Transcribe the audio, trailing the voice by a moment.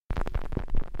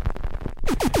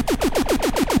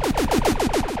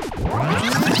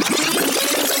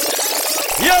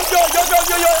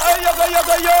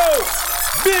yo.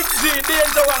 Big G,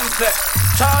 Danger One set.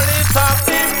 Charlie Top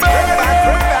Team. Bring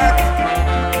back.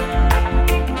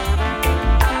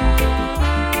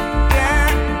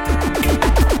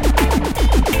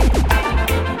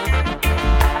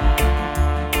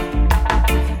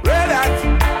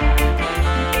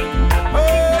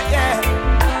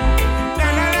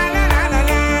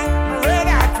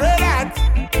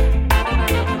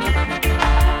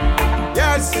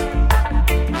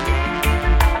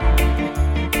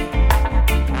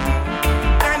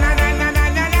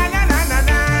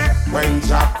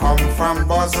 From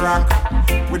Buzz Rock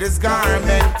with his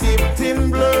garment tipped in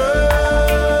blood.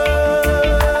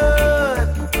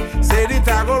 Said it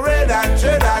I go red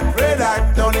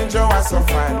hot, down in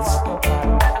Jehoshaphat.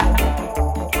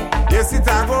 Yes, it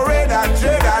I go red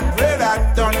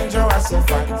hot, down in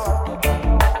Jehoshaphat.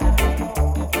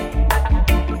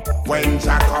 When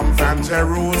Jah come from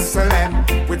Jerusalem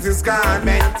with his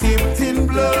garment tipped in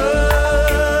blood.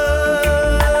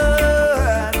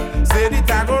 Said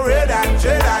it I go red hot,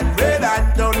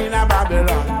 down in a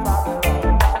Babylon.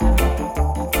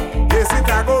 Yes, it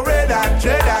I go red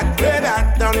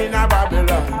hot, down in a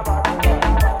Babylon.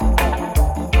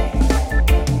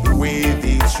 The way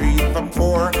they treat the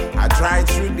poor, I try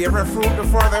to treat every fruit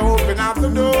before they open out the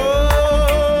door.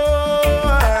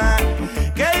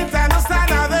 Can't understand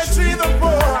how they treat the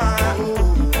poor.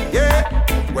 Yeah,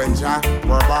 when Jah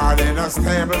were born in a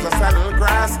stables, a saddle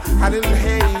grass, a little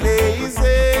hay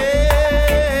lazy.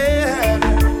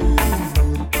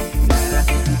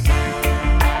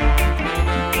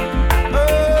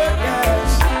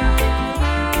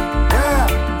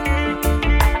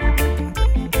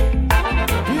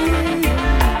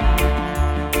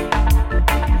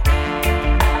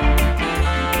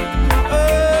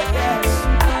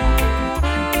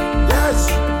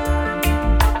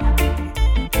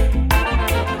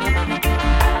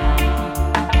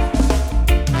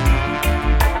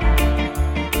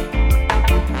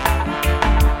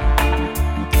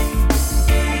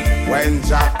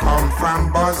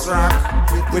 From Buzz Rock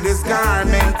with his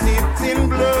garment tipped in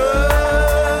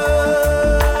blood.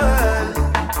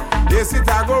 Yes, it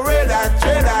I go red hot,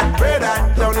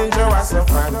 down in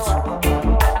Jehoshaphat.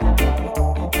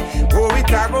 Oh,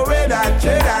 it I go red hot,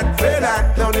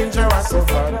 down in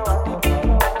Jehoshaphat.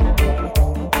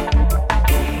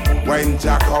 When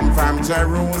Jah come from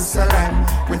Jerusalem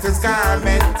with his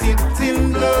garment tipped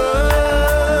in blood.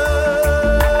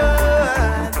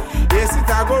 Yes, it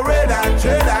I go red hot,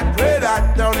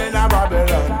 down in a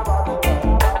Babylon.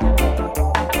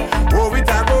 Oh, it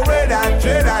I go red hot,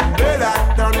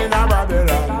 down in a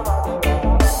Babylon.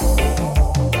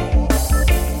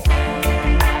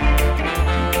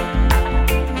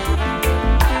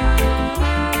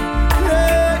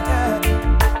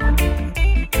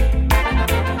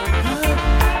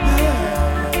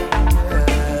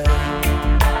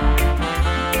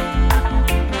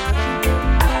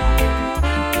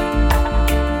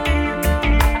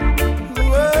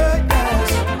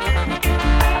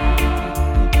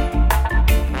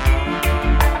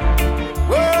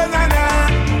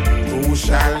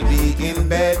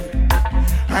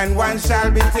 And one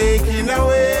shall be taken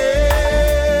away.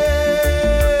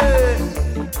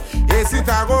 Yes, it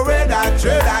I go red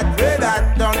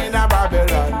hot, down in a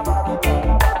Babylon.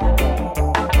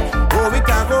 Oh, it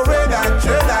I go red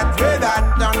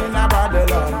hot, down in a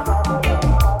Babylon.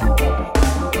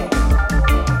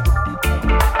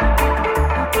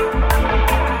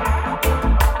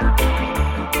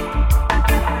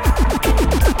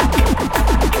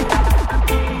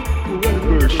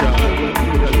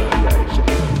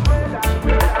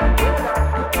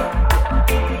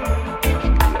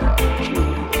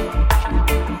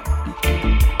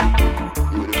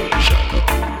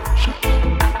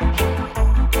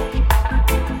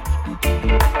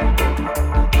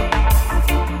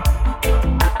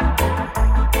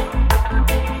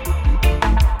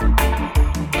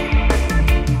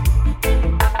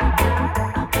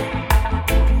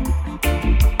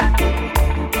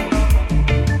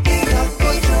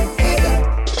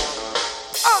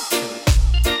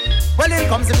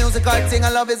 Thing I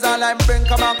love is all I bring.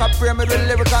 Come on, can pray me with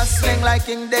lyrical sling like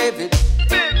King David.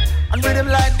 And rhythm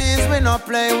like this we not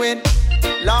play with.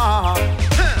 Lord,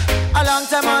 a long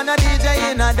time on a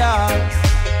DJ in a dance.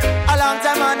 A long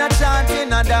time on a chant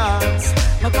in a dance.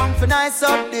 Me come for nice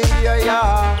up the area.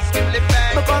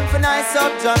 Me come for nice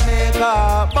up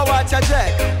Jamaica. But watch a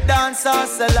dread. Dance off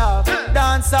sell off.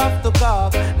 Dance off to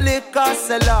cock. Liquor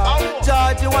sell off.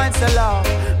 Georgie wine sell off.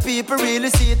 People really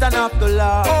see it and have to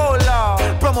laugh. Oh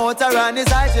Lord. Promoter and his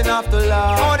hygiene have to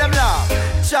laugh. Oh them laugh.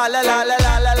 Cha la la la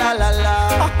la la la la la.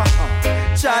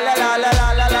 Cha la la la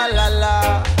la la la la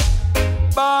la.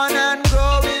 Born and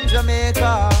grow in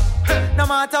Jamaica. No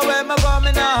matter where me go,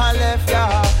 me nah left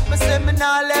ya. Me say me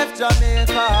nah left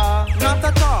Jamaica. Not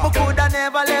at all. Me coulda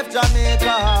never left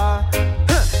Jamaica.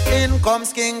 In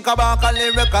comes King Kabaka,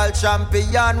 lyrical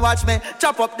champion. Watch me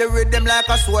chop up the rhythm like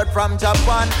a sword from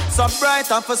Japan. So bright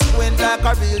and for squint like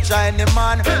a real Chinese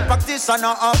man.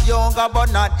 Practitioner of yoga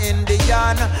but not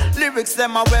Indian. Lyrics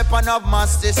them a weapon of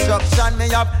mass destruction. Me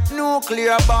have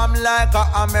nuclear bomb like a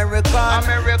American.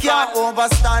 Can't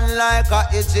overstand like a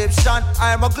Egyptian.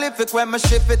 Hieroglyphic when me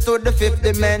shift it to the fifth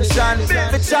dimension.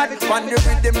 The chat on the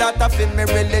rhythm that I feel me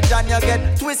religion. You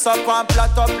get twist up and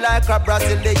flat up like a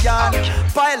Brazilian.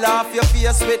 Pile off your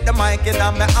face with the mic in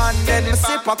my hand. Then me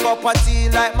sip a cup of tea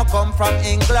like me come from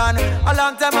England. A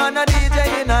long time on a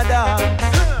DJ in a dance.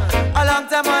 A long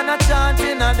time on a chant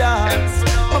in a dance.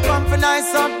 Me come for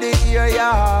nice up the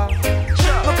area.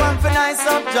 Me come for nice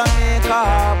up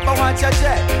Jamaica. But watch your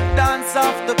jet, dance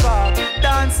off the cup.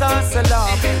 Dance on sell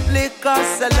off, liquor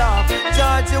sell off.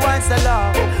 Georgie wine sell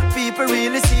off. People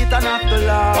really see it and have to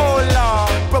laugh. Oh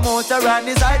Lord, promoter and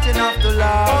his hygiene have to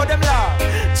laugh. Oh them laugh.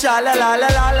 Cha la la la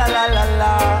la la la la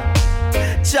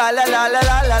la. Cha la la la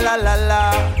la la la la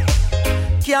la.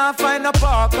 Can't find a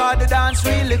park or the dance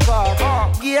really cock.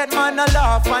 Gate man a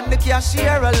laugh and the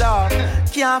cashier a laugh.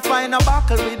 Can't find a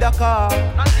buckle with a car.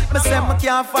 Me say me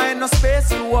can't find no space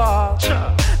to walk.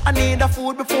 I need a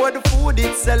food before the food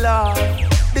it's a laugh.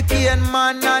 The cane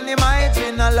man and him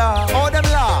hygiene a laugh. Oh them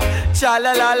laugh. Cha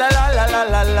la la la la la la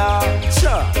la la.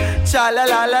 Cha la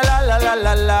la la la la la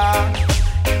la la.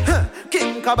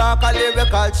 King Kabaka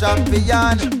lyrical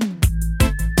champion.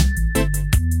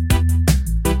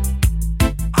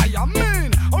 I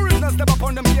mean, original step up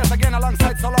on them years again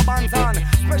alongside Solo Bantan.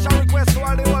 Special request to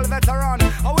all the old veteran.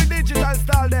 How we digital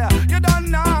style there? You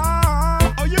done now?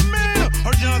 Oh you mean?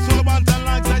 Original Solo Bantan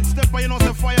alongside step up, you know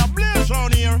the fire blaze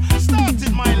round here. Start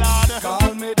it my lad.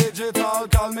 Call me digital,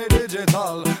 call me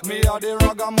digital. Me a the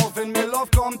ragamuffin, me love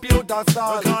computer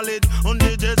style. Call it on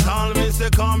digital, me say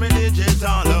call me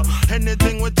digital.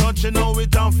 Anything we touch, you know we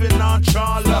don't feel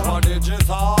natural. Never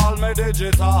digital, me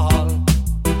digital.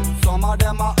 Some of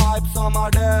them are hype, some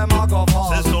of them are go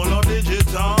fall. Say solo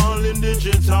digital, in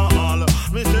digital.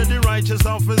 Me say the righteous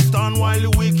often stand while the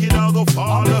wicked are go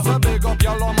fall. I'm just a big up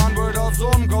yellow man with a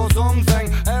zoom, go zoom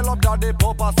sing. Hell up daddy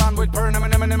Papa stand with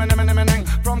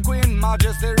from Queen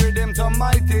Majesty rhythm to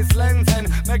mighty slinging.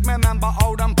 Make me remember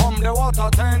how them pump the water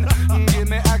ten. Give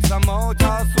me X amount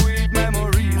of sweet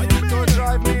memories. To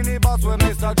drive minibus with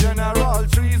Mr. General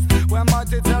Trees. When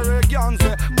mighty Terry Guns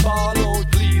say ball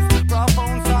out please.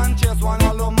 Profound Sanchez one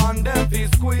hollow man them fi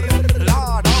squeeze.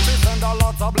 Lord happy send a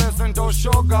lot of blessing to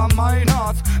sugar my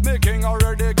nuts. Making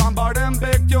already gone by them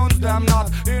big tunes them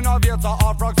not. Innovator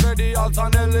of rocks ready alt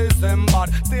and they listen but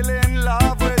still in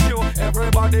love with you.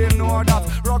 Everybody know that.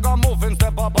 Ragamuffin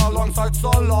step up alongside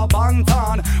Solo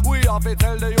Bantan. We have to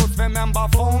tell the youth remember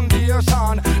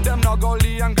foundation. Them no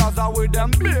gully and Gaza with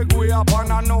them big way up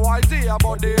and no idea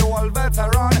about the old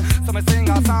veteran. So me sing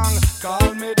a song.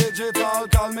 Call me digital,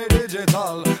 call me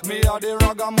digital. Me a the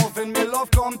ragamuffin, me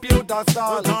love computer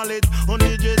style. Call it on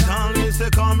digital, me say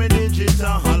call me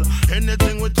digital.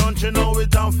 Anything we touch, you know we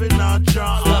don't feel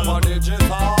natural. Never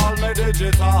digital, me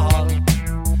digital.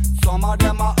 Some of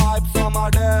them are hype, some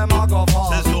of them are go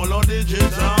fall. Say solo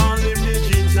digital, live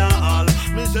digital.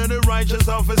 Me say the righteous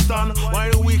have to stand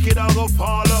while the wicked are go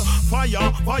fall.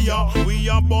 Fire, fire, we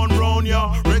are born round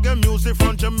ya. Reggae music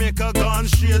from Jamaica gone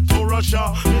straight to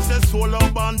Russia. Me say Solo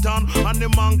Bantan and the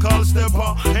man called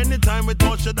Stepper. Anytime we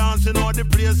touch the dance, you know the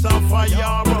place on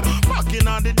fire. Back in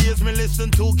all the days, me listen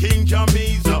to King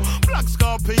Jamisa. Black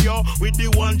Scorpio with the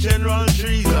one General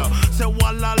Trees. Say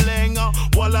Walla Lenga,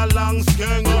 Walla Lang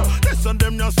Skenga. Listen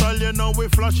them your style, you know we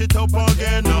flash it up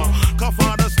again.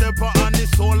 Father Stepper and the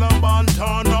Solo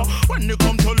Bantan. When you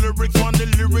come to lyrics, when the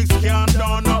lyrics can't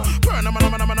done.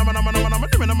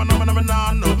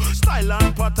 Style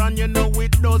and pattern, you know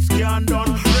it does can done.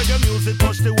 Reggae music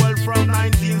touched the world from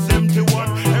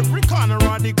 1971. Every corner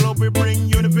of the globe we bring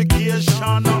unification.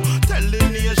 Tell the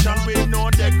nation with no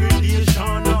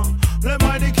degradation. Play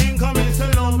by the king, come in,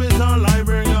 say love is all I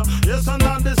bring. Yes, and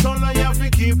that the soul I have to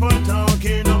keep on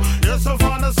talking. Yes, so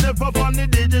Father step up on the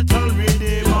digital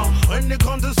redeemer. When they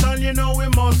come to sound, you know we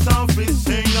must have a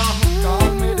singer.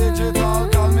 Call me digital,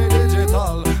 call me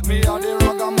digital. Me a the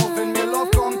ragamuffin, me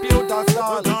love computer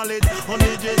style. Call it on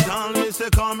digital, me say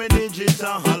call me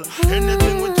digital.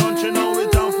 Anything we touch, you know we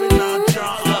don't feel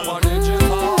natural. Never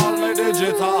digital, me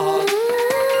digital.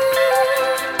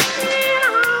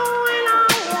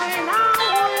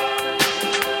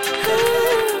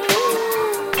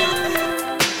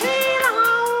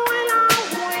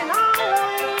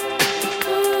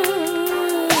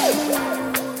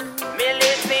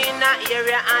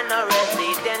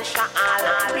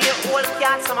 all. Be old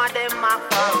cat, some of them are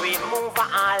for it, move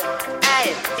all.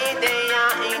 Hey,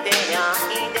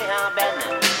 idea, bend.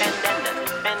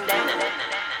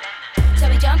 So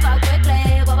we jump out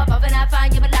quickly, pop up and I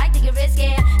find you would like to get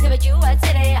risky. Never you what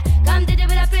today. Come to do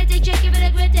with a pretty chick, give it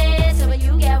a gritty. So when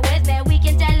you get with me, we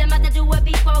can tell them how to do it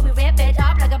before we rip it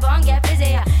up like a bong, get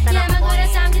busy. Yeah, my good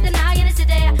sound, get the night in the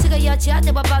city. Took a your chat,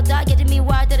 they were about that, getting me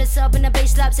wired to the sub in the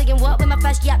bass slap. Singing what with my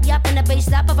fast yap in the bass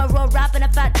slap of a roll rap in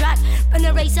a fat track. Run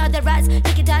the race out the rats,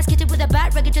 take it ass, get it with a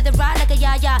bat, reggae to the right like a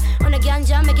ya. On a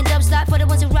ganja, making dub slap for the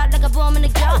ones who rap like a bomb in the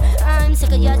jaw. I'm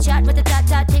sick of your chat with the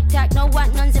tat, tic tac, no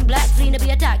white nuns in black, clean to be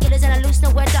attacked. Killers and I loose,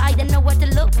 nowhere to hide, and nowhere to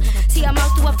look. See, I'm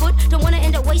out to a foot, don't wanna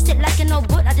end up wasted like an old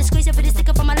boot. I disgrace it for the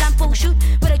sticker from my lamppost shoot.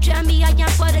 But a jam me, I am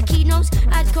for the keynotes.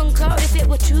 I'd concur if it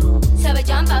were true. So we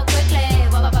jump out quickly,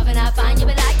 wop up and I find you,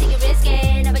 but like to get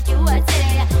risky. Never you would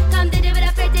say, come to do with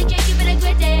a pretty chick, give it a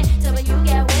gritty. So when you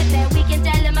get with it, we can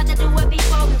tell them how to do it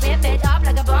before we rip it up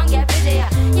like a bong, get busy.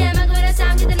 Yeah, my good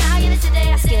sound, get the night in the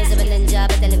city. Skills of a ninja,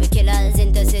 but then we killers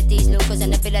in the cities, locals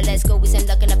and the filler. Let's go with some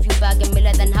luck and a few bag and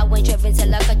miller. Then how when Trevin sell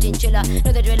like a chinchilla.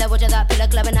 Know the driller, watch that pillar,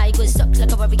 club and high good sucks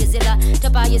like a warrior zilla. To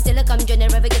buy you still come join the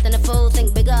river, get on the full,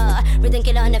 think bigger. Rhythm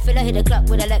killer and a filler, hit the clock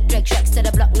with electric shocks to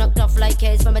the block, knocked off like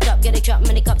haze from a top, get a chop,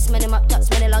 many cups, many mop tops,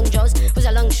 many long jaws. Was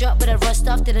a long shot, but a rust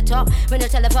off to the top. When I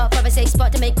teleport, for a safe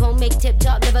spot to make home, make tip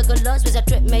top. Live a good loss, was a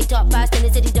trip made top, fast in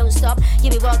the city, don't stop.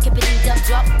 Give me walk, keep it deep,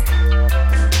 drop.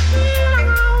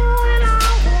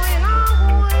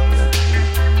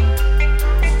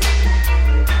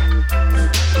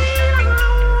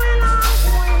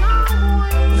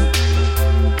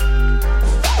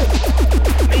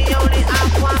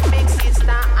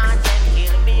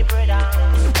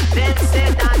 Them say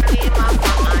that team of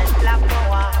and black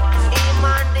power. Him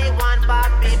and the one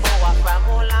bad people are from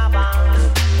Olaba.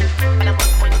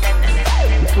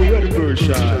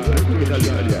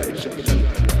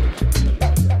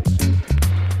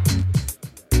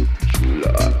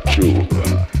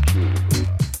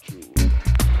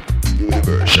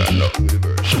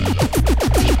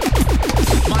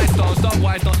 My style, stop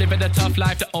wise, not living a tough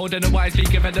life. The old and the wise be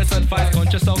given the sun fights.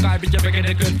 Conscious soul guy, but you're bringing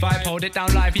a good vibe. Hold it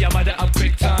down live, yeah, mud it up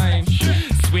quick time.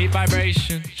 Sweet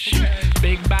vibration,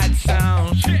 big bad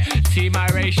sound,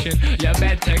 T-miration. You're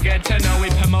better get to know. We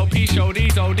promote peace, show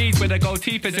these oldies with a gold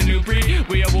teeth is a new breed.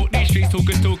 We are walk these streets,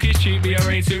 talk is cheap. We are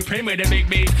reign supreme with a big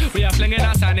beat. We are flinging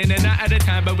our sound in and out at a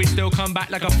time, but we still come back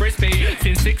like a frisbee.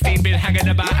 Since 16, been hanging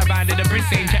about around in the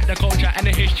pristine. Check the culture and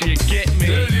the history, you get me.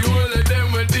 Tell you all of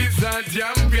them with this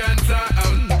champion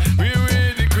sound. We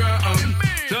really crown.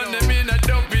 Turn them in a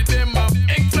dump it them up,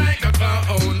 act like a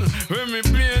clown. When we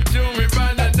play a tune, we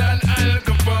better than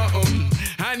alcohol.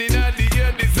 And in the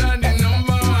ear, this are the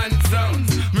number one sound.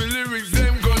 My lyrics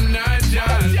them go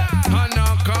natural. And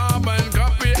a carbon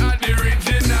copy of the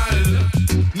original.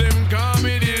 Them call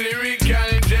me the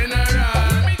lyrical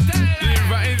general.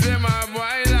 Devise them a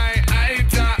boy like I.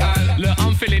 Look,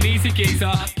 I'm feeling easy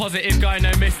geezer. Positive guy,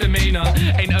 no misdemeanor.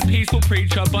 Ain't a peaceful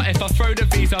preacher, but if I throw the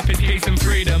V's up, it's peace and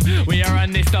freedom. We are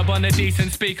on this dub on a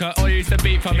decent speaker. Or use the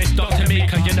beat from it's Dr.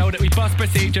 Mika. You know that we bust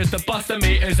procedures to bust the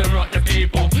meters and rock the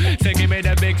people. So give me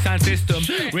the big sound system.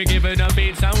 We're giving them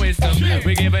beats and wisdom.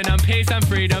 We're giving them peace and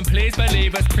freedom. Please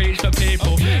believe us, preach for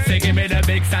people. So give me the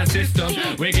big sound system.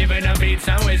 We're giving them beats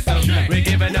and wisdom. We're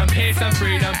giving them peace and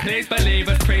freedom. Please believe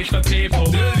us, preach for people.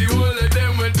 Tell you all of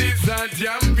them with this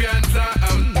champion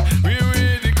sound. We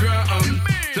really crown.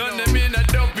 Turn them in a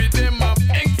dump it them up,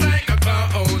 act like a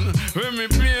clown. When we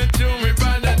play a tune, we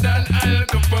better than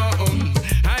alcohol.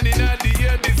 And in the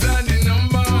ear, this are the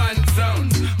number one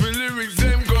sound. My lyrics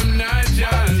them go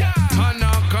natural. And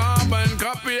a carbon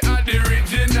copy of the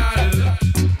original.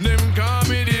 Them call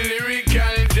me the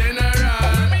lyrical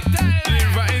general.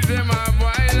 Devise them a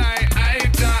boy like I.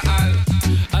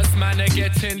 Us man are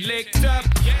getting licked up.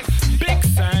 Big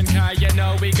sound car, you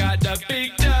know we got the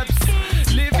big dubs.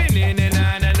 Living in and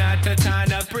out the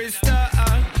town of Bristol.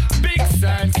 Big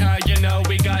sound car, you know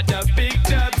we got the big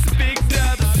dubs, big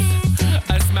dubs.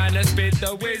 Us man a spit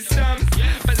the wisdom,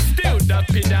 but still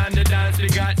dumpy down the dance. We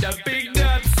got the big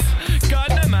dubs. Got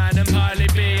the man and Harley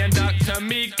B and Dr.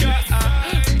 Mika.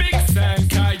 Big sound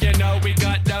car, you know we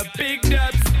got the big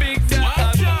dubs, big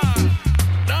dubs.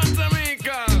 Dr.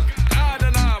 Mika, hard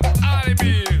enough, Harley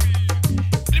B.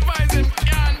 Devise him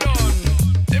can't done.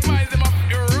 Devise him up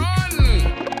your run.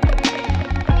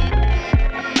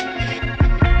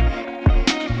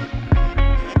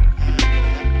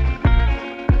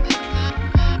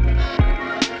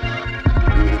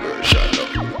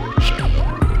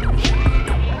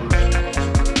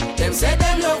 Them say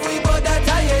them love we, but that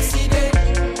I see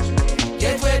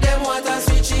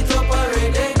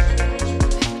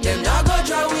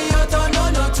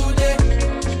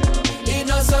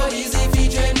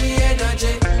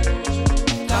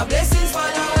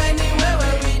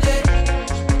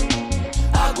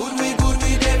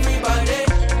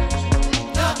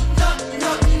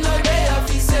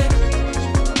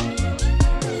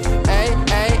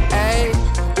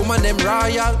them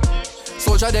royal,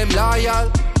 soldier them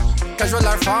loyal, casual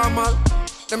or formal,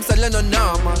 them selling no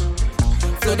normal.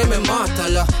 Flow them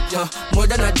immortal, yeah, more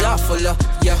than a jawful,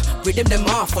 yeah. Rhythm them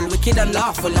awful, wicked and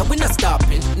lawful, we not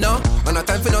stopping, no. Man a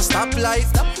time for no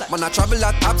stoplight, man a travel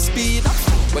at top speed,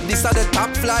 but this are the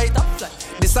top flight,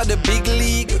 this are the big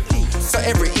league. So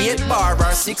every 8 bar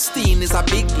or 16 is a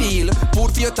big deal.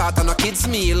 Food for your thought and a kid's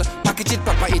meal. Package it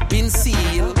proper, it been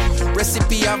sealed.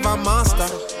 Recipe of a master.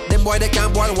 Them boy they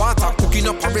can't boil water. Cooking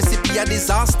up a recipe a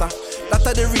disaster. That's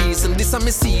the reason, this is my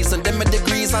season. Them my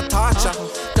degrees are torture.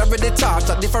 Carry the torch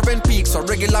at different peaks, so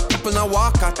regular people now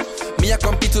walk at. Me I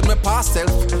compete with my past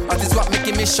self. That is what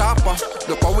making me sharper.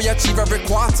 Look how we achieve every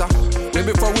quarter. Way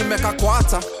before we make a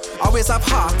quarter. Always have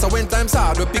heart, so when times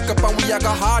hard, we pick up and we a go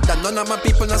harder. None of my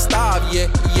people not starve, yeah,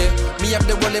 yeah. Me have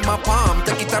the world in my palm,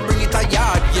 take it and bring it a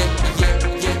yard, yeah, yeah,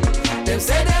 yeah. Them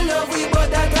say they love we, but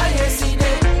that I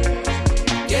yesterday.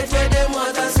 Get where them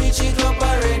want and switch it up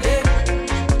already.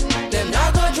 Them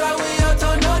not go draw we out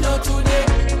on no today.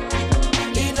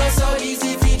 It not so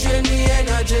easy to drain the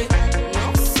energy.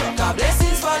 God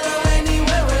blessings follow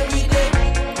anywhere where we dey.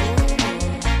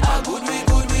 A good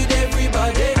with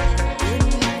everybody.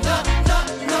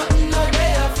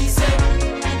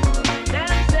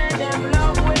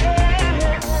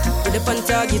 On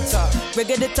target,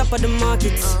 reggae the top of the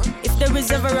market. If there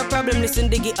is ever a problem, listen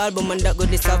to the album and that go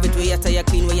to solve it. We are tired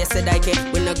clean, where you said I can.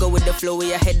 When I go with the flow,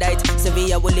 we are head height.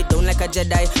 Sevilla will it down like a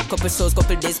Jedi. Couple souls,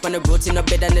 couple days, pan the roads in a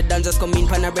bed and the dancers come in,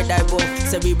 pan a red eye bow.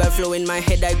 Cerebral flow in my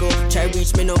head I go. Try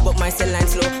reach me now, but my cell line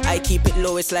slow. I keep it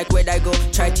low, it's like where I go.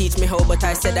 Try teach me how, but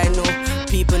I said I know.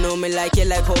 People know me like you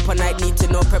like hope, and I need to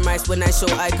know premise when I show.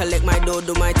 I collect my dough,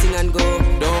 do my thing and go.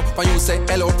 No, when you say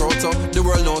hello proto, the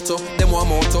world noto, them one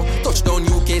moto. Touchdown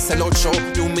UK, sell out show.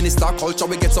 New minister culture,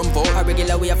 we get some vote. A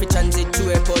regular we have to transit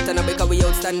to airport, and I because we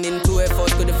outstanding to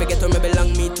effort. Couldn't forget where me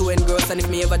belong, me to engross. And if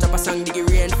me ever drop a song, dig it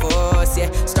reinforce. Yeah,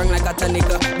 strong like a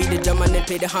tonica. Be the drum and then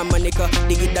play the harmonica.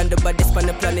 Dig it down the baddest on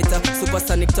the planet.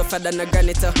 Supersonic tougher than a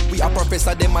granite. We are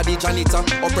professor, them are the janitor.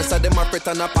 Oppressor, them are fret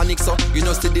and a panic. So you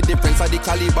know see the difference of the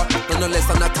caliber. No less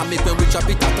than atomic when we drop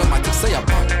it automatic. Say a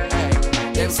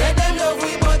bang. Them say them love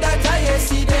we, but that I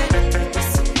yesterday.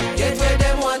 Get where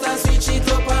them want and switch it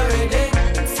up already.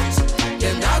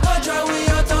 Them not go draw we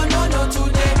out on no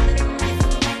today.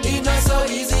 It not so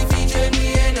easy to drain the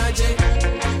energy.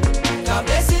 God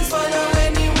blessings follow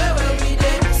anywhere where we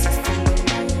dey.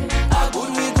 A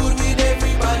good with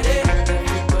everybody.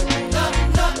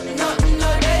 No,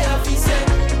 they have to say.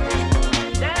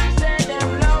 Them say them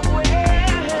love we.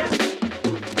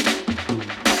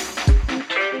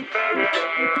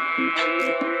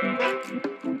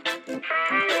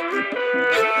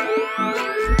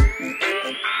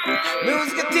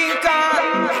 Music thinker,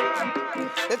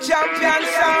 the champion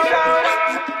sound.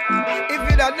 If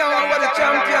you don't know what the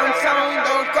champion sound,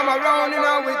 don't come around in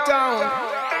our town.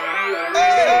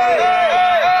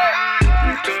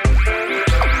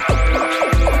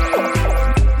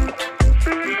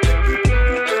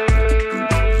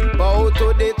 Bow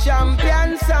to the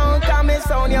champion sound, come and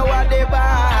sound you are the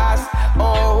boss.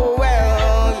 Oh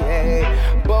well,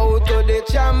 yeah. Bow to the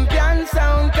champion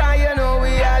sound, cause you know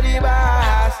we are the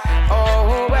boss.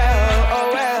 Oh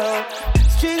well.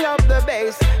 String up the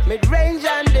bass, mid-range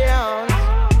and down.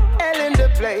 Hell in the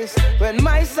place when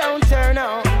my sound turn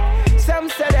on. Some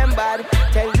say them bad,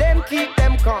 tell them keep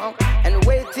them calm, and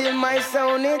wait till my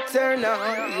sound it turn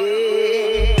on.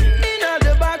 Yeah. In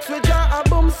the box we draw a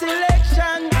boom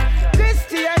selection.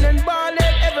 Christian and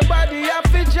Barnett, everybody have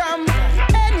to jam.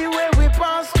 Anyway we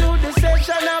pass through the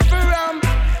session of the ram.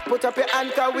 Put up your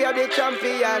hand cause we are the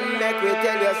champion. Make we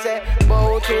tell you say,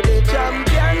 bow to the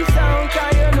champion sound,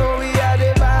 cause you know we are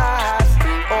the boss.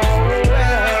 Oh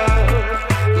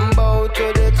well. Bow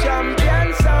to the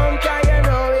champion sound, cause you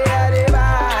know we are the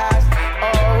boss.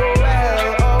 Oh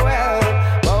well.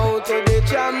 Bow to the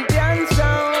champion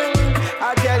sound.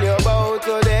 I tell you bow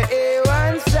to the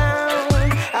A1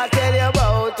 sound. I tell you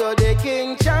bow to the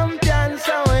king champion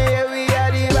sound. Yeah, we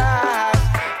are the boss.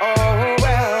 Oh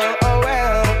well.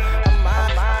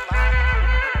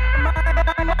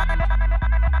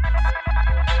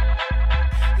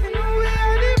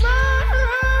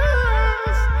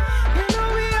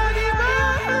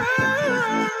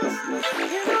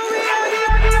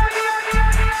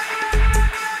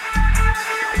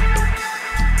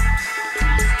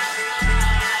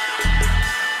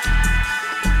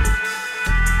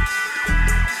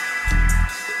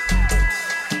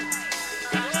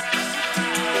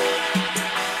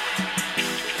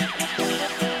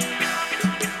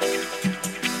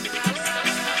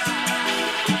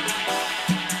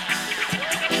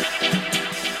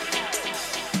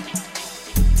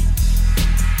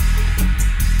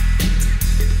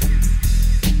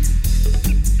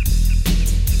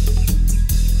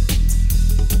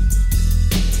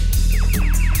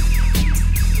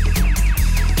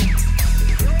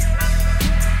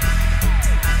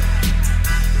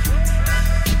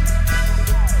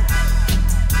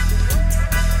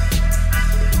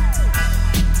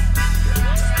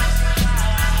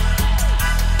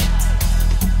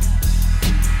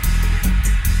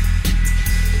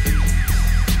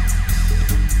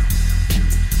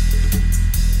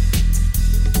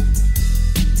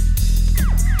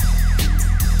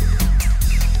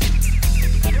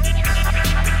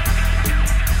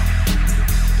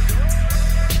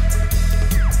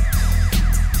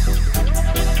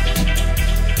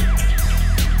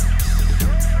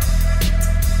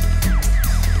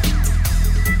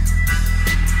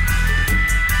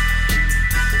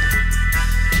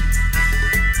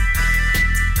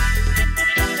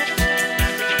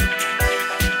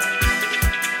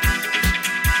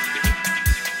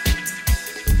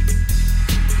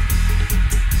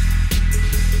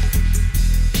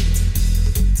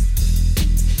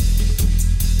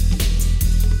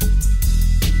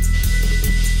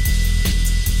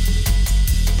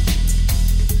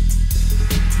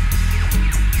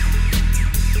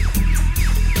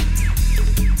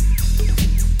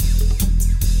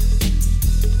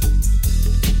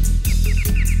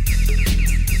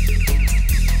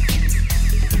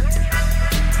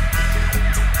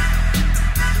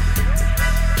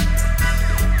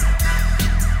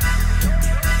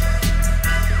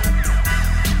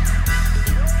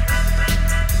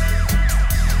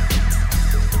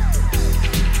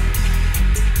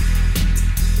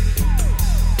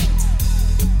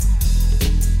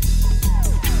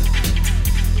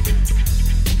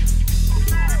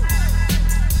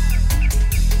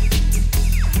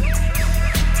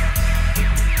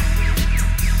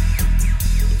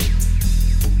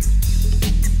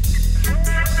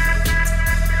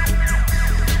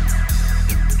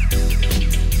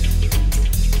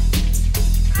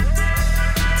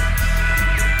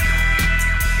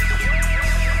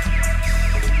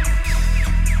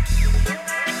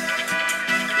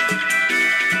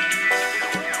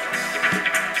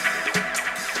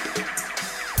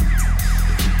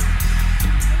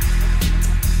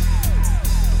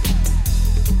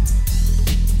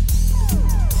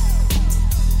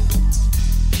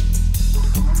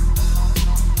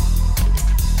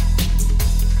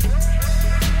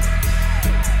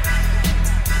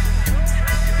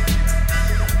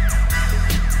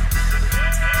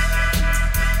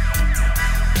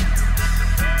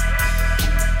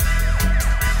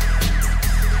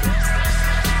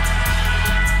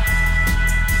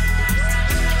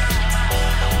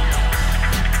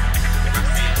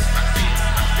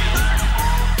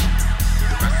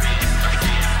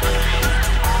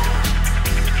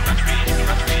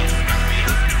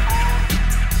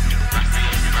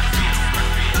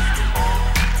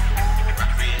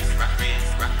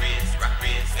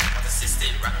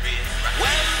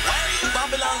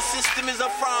 system is a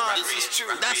fraud. This is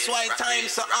true. That's why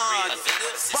times are hard.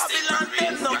 Babylon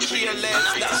them no careless.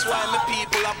 That's why my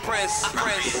people are press.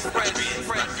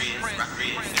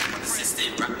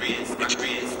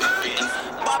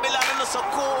 Babylon is so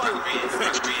cool.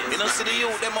 You know, see the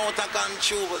youth them out of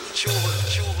control.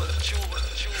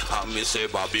 I me say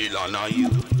Babylon are you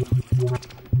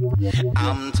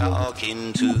I'm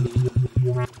talking to.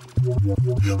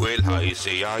 Well, I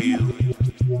say are you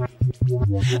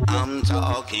I'm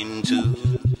talking to.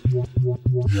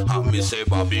 I me say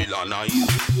Babylon are you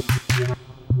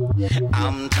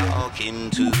I'm talking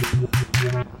to.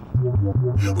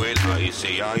 Well, I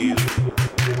say are you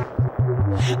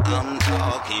I'm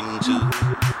talking to.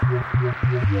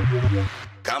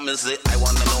 Come and say, I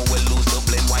wanna know where lose the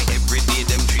blame. Why every day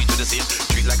them treat you the same?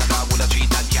 Treat like a dog with a treat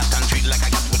a cat, and treat like a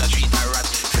cat with a treat a rat.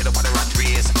 Fed up on the rat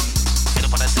race, fed up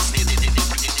on the system,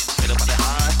 fed up on the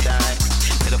hard time,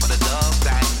 fed up on the dog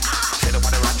time, fed up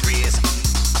on the rat race,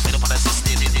 fed up on the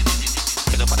system,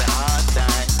 fed up on the hard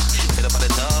time, fed up on the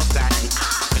dog time.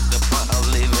 Fed up of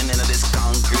living in this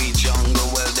concrete jungle.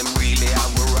 Well, them really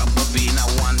have a rap up in a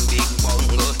one big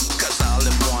bungle. Cause all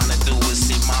them wanna do is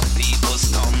see my people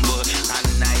stumble.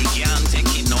 And I can't take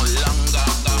it no longer.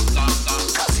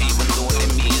 Cause even though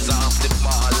them ease off the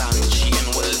ball and chain,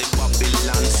 well, the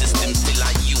Babylon system still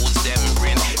I use them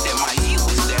brain. Them I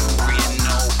use them brain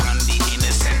now and the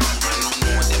innocent. And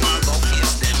know them I go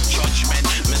face them judgment.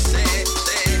 Me say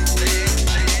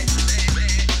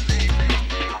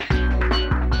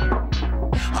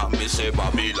and me say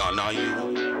Babylon are you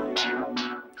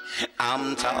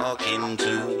I'm talking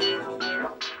to.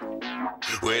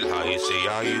 Well, I say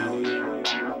are you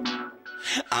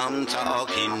I'm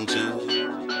talking to.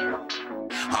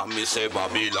 I me say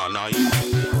Babylon are you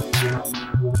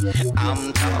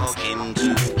I'm talking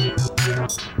to.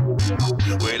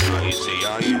 Well, I say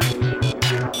are you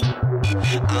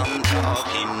I'm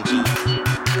talking to.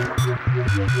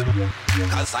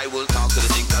 Cause I will talk to the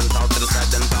sick and talk to the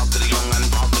sad and talk to the young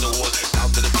and talk to the old.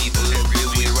 Talk to the people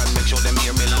everywhere and make sure them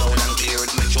hear me loud and clear.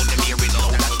 Make sure them hear it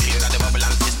loud and clear. That the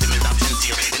Babylon system is not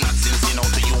sincere. It's not sincere now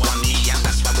to you and me. And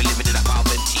that's why we live it in a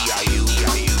poverty. I'm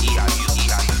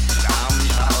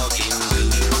talking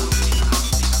to.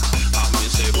 I'm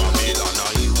say Babylon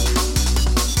are you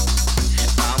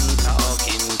I'm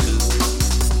talking to.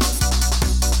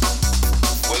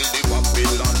 Well, the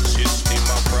Babylon system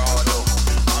a fraud.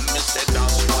 And me say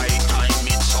that's why time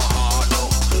it's so hard.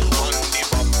 On the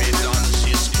Babylon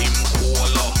system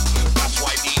cool. That's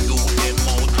why the youth them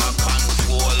out of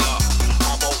control.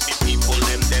 About the people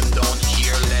them don't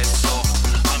hear less.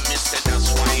 And me say that's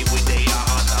why we they are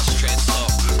under stress.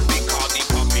 Because the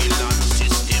Babylon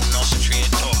system no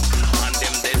straight up. And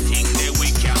them they think that we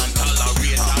can't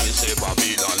tolerate. And me say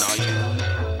Babylon are you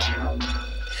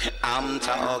I'm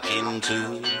talking to.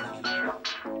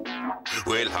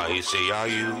 Well, I say are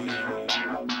you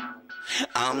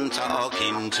I'm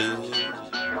talking to.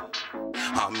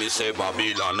 I me say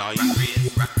Babylon are you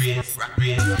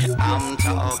I'm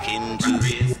talking to.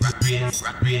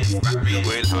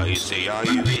 Well, I say are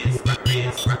you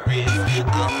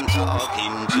I'm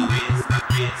talking to.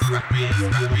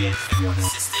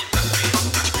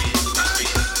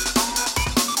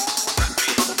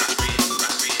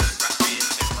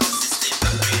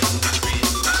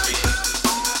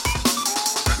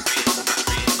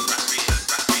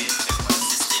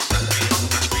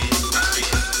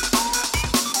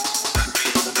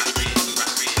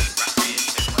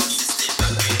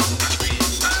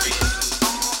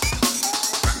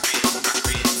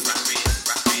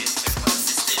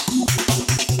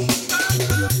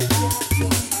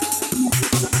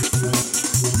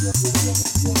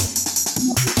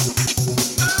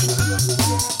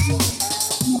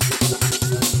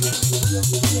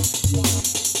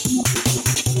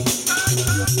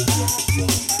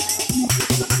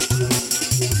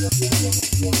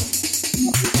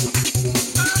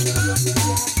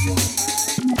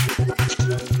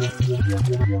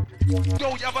 Yo,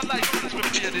 you have a license to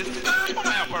play this?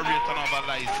 My operator don't have a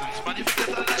license, man. If you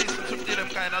get a license to play them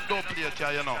kind of dope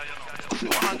later, you know. You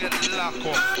want to get locked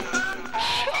up.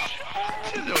 Shut.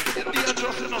 You're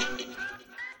dangerous enough.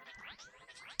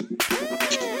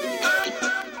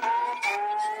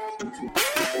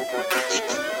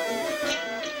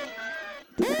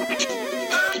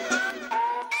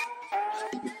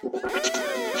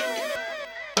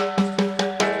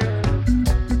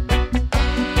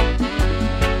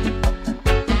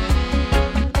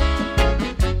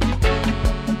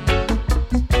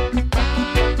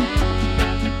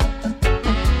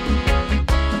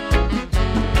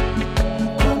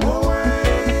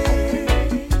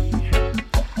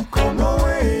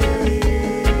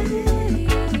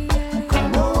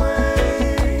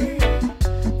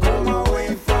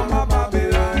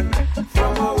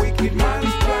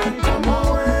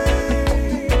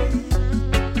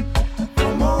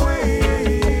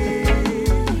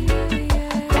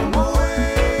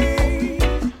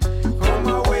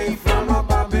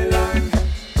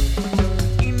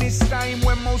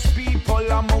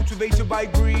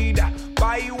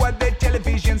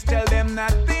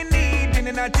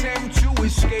 attempt to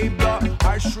escape the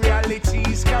harsh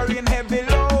realities, carrying heavy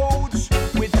loads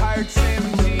with hearts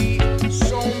empty.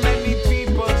 So many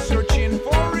people searching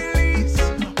for release,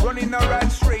 running a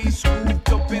rat race,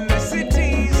 cooped up in the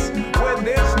cities, where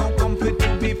there's no comfort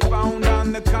to be found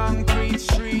on the concrete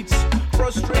streets.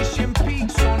 Frustration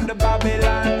peaks on the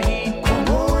Babylon heat. Come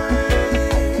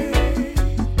away,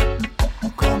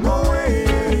 come away.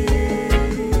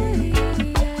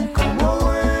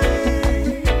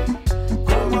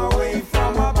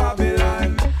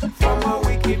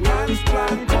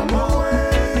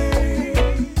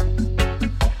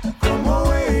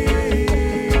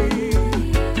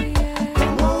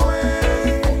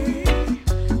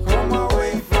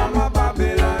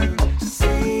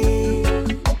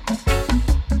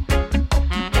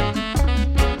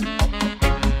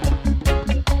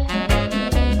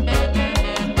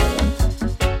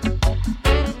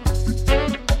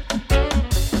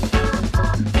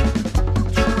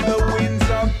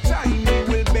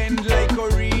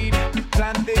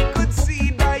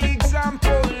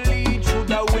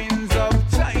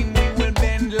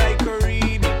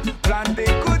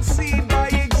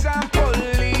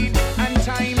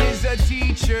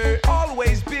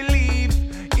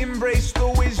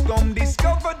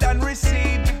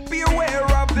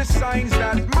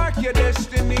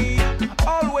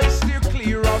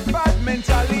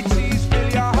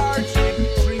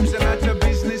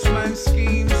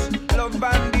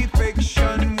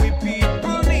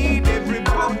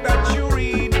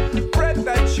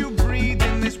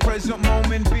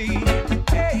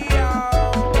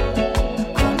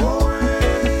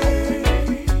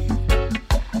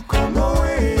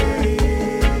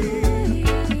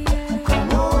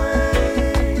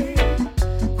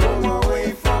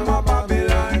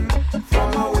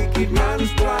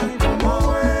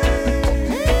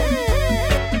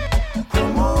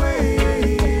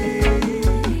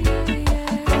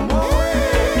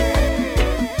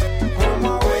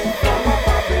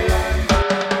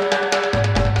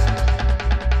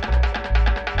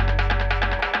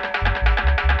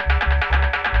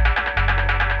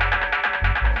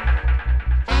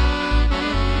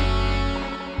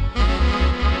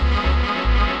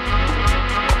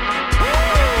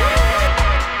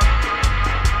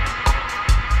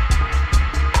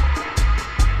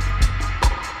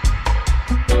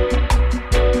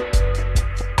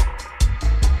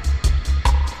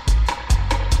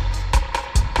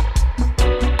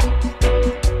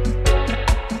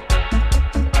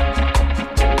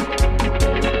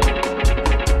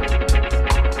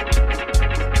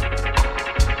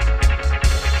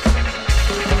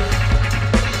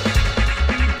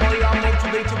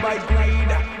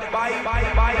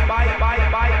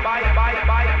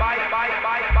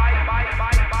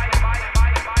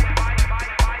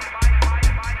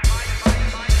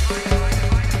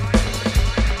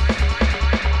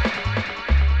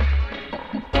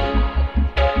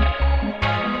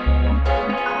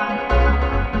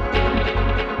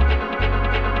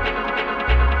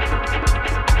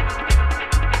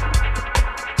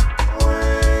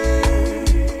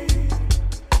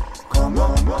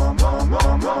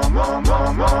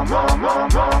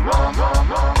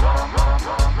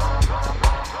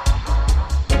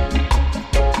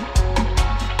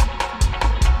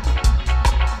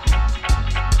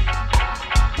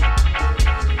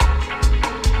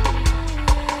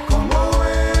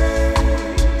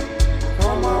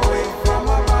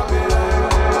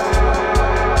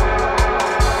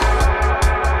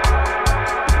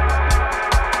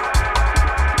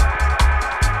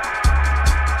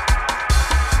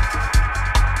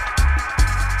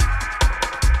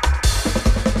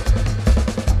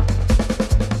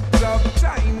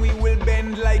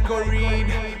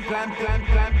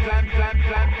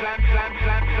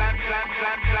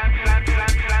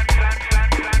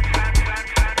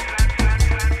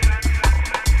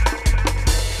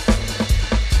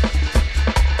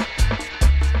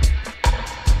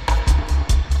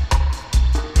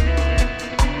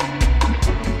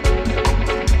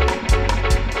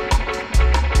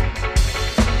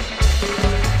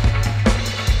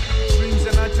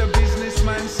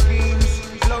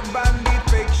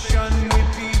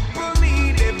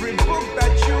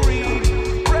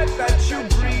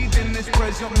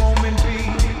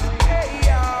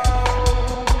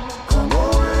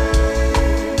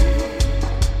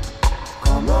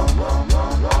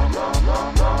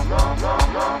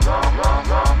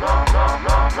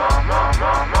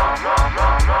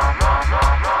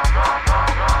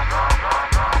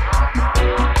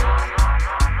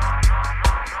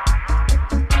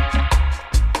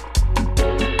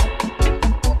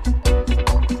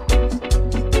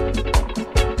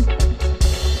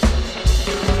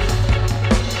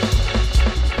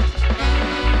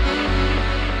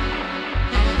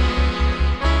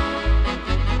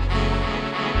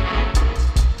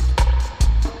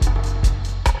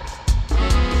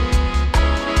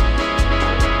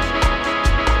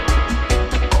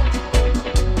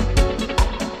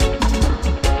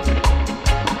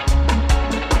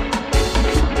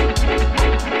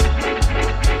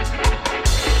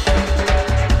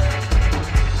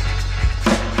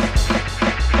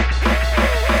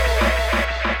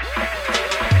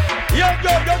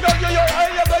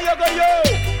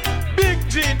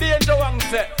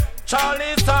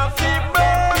 Charlie Safi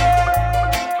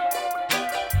Bird.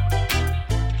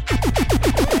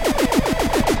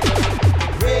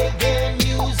 Reggae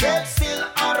music still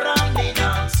around the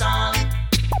dancehall.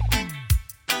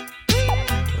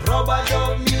 Rubber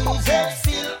dub music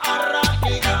still around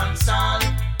the dancehall.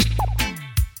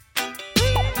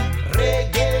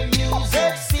 Reggae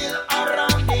music still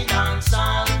around the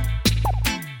dancehall.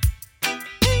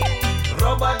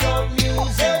 Rubber dub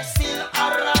music still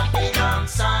around the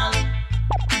dancehall.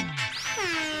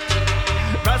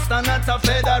 Rasta not a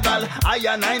federal, I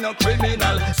and I no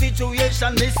criminal.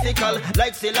 Situation mystical,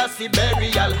 like Selassie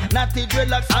burial. Not the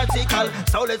dreadlocks article,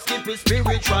 so let's keep it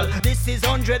spiritual. This is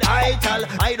 100 ital,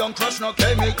 I don't crush no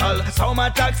chemical. Some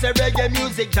attacks a reggae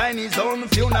music, Chinese own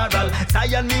funeral.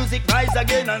 Zion music rise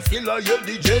again and still I hear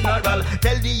the general.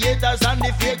 Tell the haters and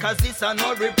the fakers this are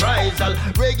no reprisal.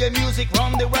 Reggae music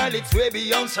round the world, it's way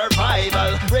beyond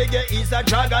survival. Reggae is a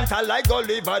dragon, tall like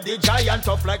Gulliver the giant.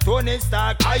 Tough like Tony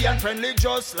Stark, iron friendly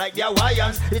just like the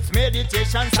Hawaiians. It's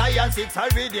meditation science, it's a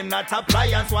rhythm not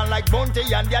appliance. One like Bounty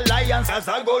and the Alliance as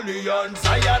a Goliath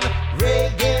Zion.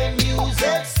 Reggae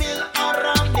music still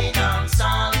around the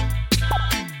dancehall.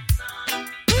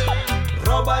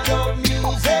 Rubber dub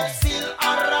music still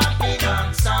around the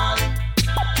dancehall.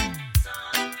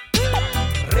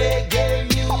 Reggae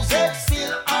music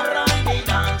still around the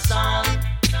dancehall.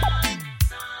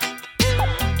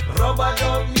 Rubber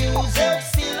dub music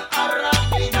still around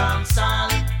the dancehall.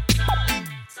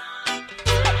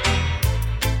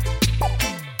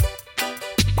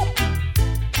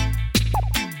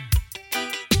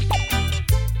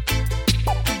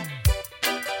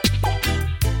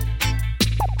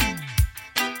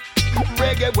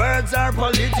 Reggae words are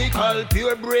political,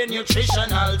 pure brain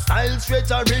nutritional. Style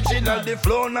straight original, the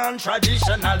flow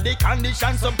non-traditional. The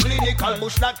conditions subclinical,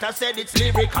 Bush doctor said it's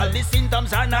lyrical. The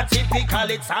symptoms are not typical,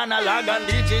 it's analog and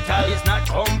digital. It's not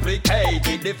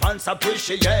complicated, the fans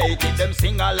appreciate it. Them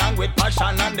sing along with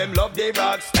passion and them love the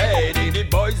rock steady. The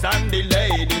boys and the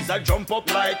ladies a jump up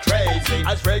like crazy.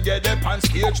 As reggae they on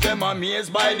stage, them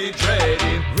amazed by the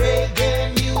trading.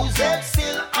 Reggae music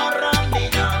still around the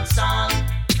dancehall.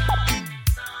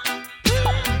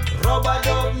 Rubber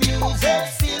dub music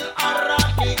still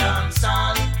around the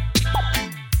dancehall.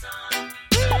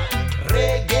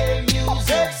 Reggae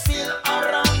music still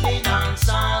around the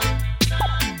dancehall.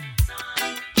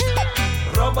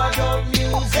 Rubber dub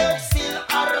music still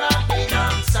around the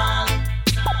dancehall.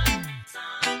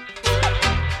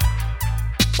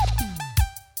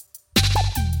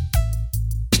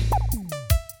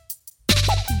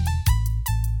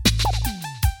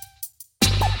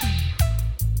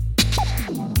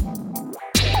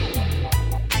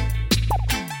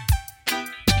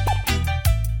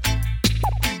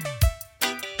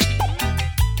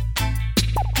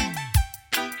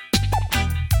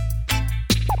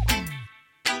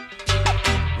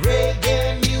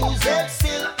 Reggae music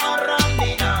still around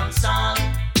the dancehall.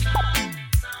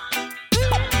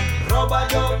 Rubber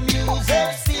dub music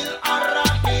still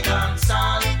around the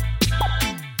dancehall.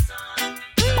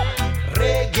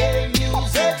 Reggae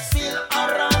music still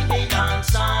around the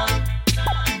dancehall.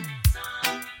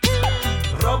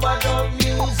 Rubber dub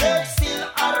music still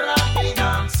around the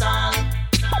dancehall.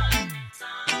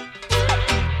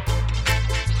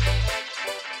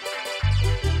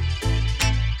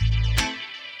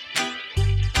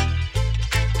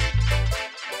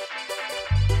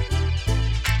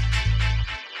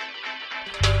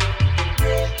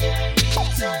 Reggae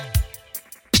music.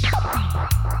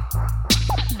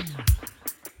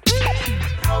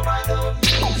 Rubber dub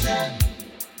music.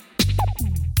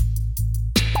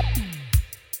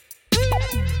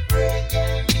 Reggae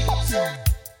music.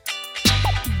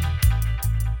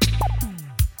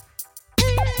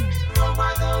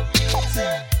 Rubber dub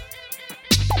music.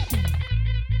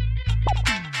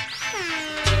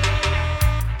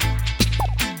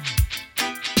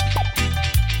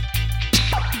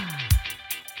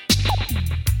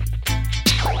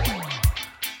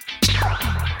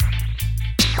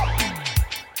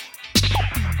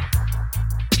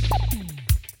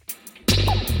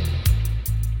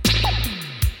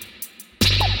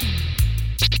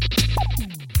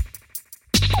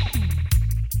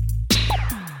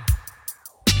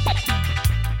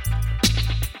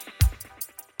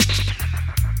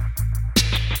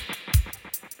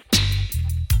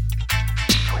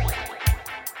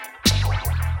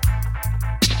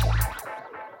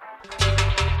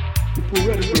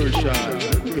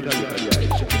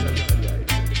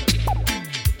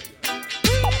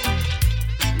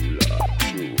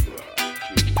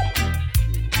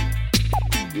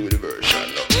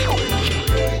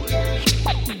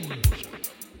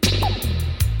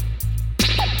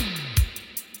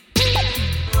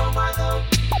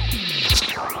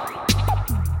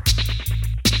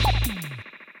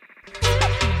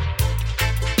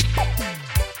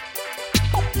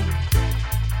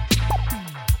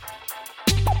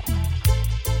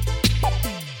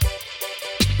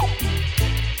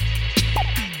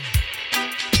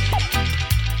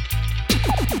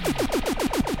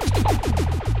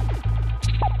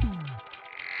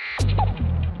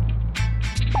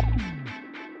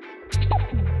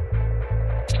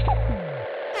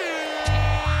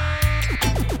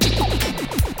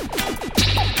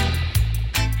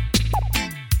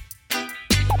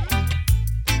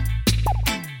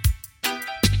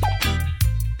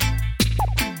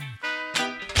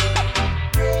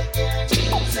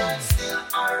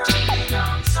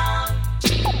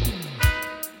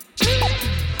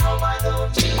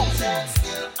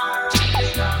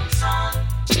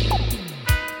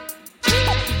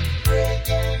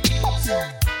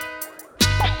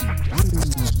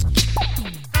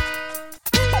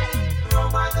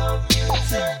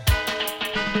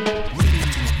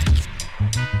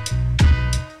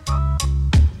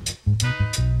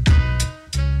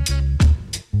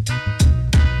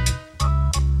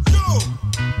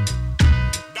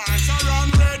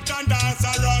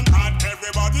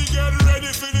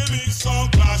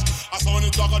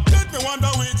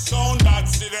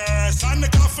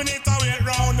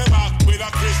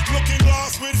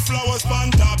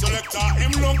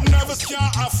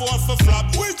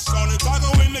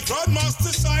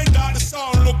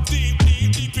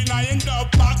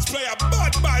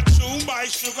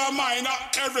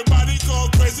 Everybody go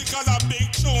crazy cause a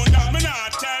big tune that me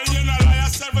not tell you no lie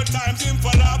several times in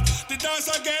pull up. The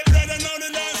dancer get ready now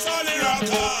the dance on the rock.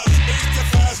 It's the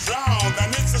first round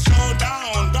and it's a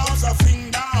showdown. Dance a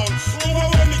thing down. Over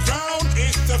when the ground.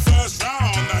 It's the first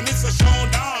round and it's a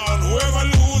showdown. Whoever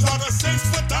lose on the 6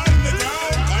 foot on the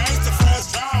ground. It's the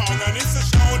first round and it's a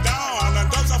showdown and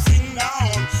dance a thing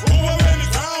down. Over when the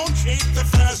ground. It's the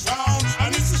first round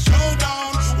and it's a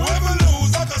showdown. Whoever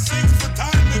lose on the 6 foot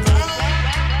on the ground.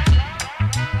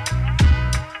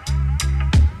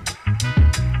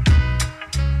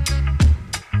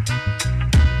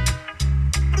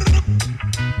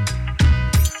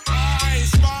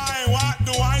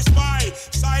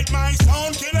 My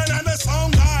sound killer and the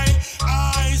sound guy.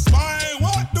 I spy,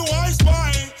 what do I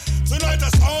spy? Tonight the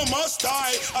sound must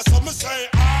die. As some say,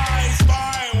 I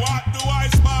spy, what do I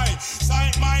spy?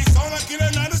 Sight my sound killer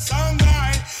and the sound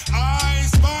guy. I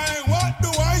spy, what do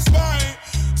I spy?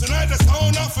 Tonight the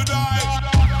sound of a die.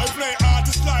 I play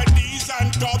artists like these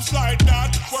and dubs like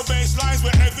that. Where bass lines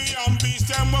were heavy and beats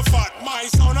them were fat. My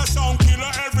sound a sound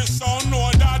killer, every sound know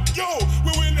that. Yo,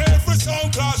 we win every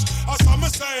sound clash. As some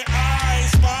say, I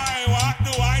spy, what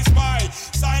do I spy?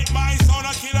 Sight my sound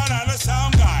a killer and a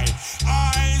sound guy.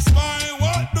 I spy,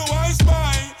 what do I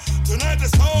spy? Tonight the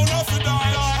sound of a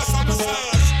die. As some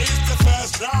says, it's the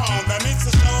first round and it's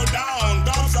a showdown.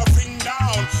 Dubs a thing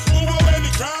down. Over when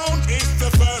the ground, it's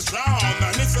the first round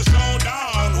and it's a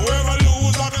showdown. Whoever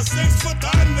lose on the 6 foot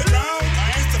on the ground.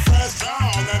 It's the first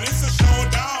round and it's a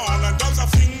showdown and dubs a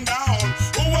thing down.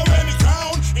 Over when the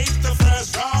ground, it's the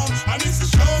first round and it's a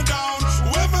showdown.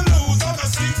 Whoever lose on the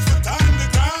 6 foot on the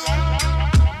ground.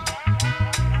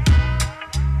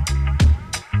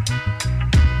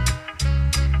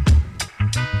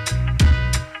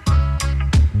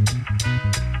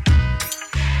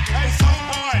 Hey, some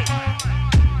boy,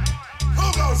 who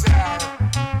goes there?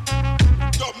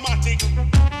 Dogmatic.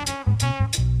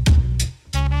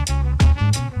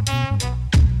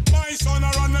 My son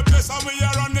are on the place and we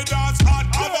are on the dance hard.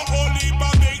 Have a whole heap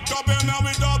of big double now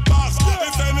we don't pass.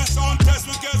 If any sound test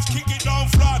we just kick it down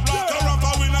flat. The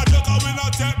rapper we not joke, we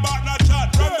not take back no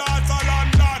chat. From dance to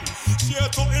London,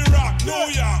 straight to Iraq, New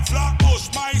York, Flatbush.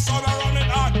 My son are on it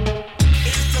hard.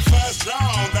 It's the first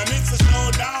round and it's a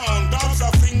showdown. Dubs a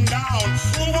thing down.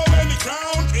 Over when the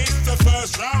ground, it's the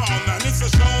first round and it's a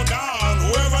showdown.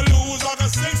 Whoever lose on the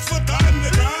 6 foot on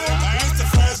the ground. It's the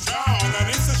first round and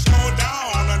it's a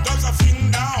showdown and dubs a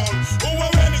thing down. Over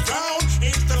when the ground,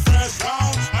 it's the first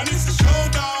round and it's a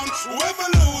showdown. Whoever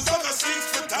lose on the 6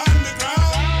 foot on the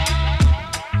ground.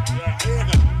 Yeah, here you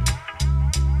go.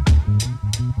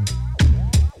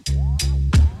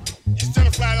 You still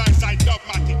fly alongside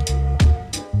Dogmatic.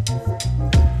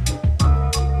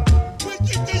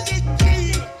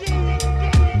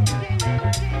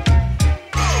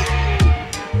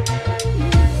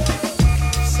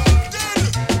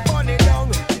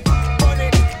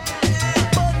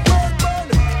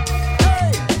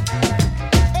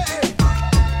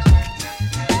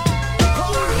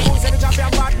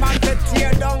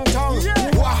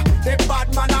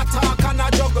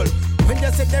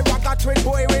 The rocker twin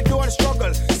boy, we don't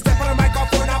struggle. Step on the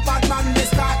microphone, a bad man, they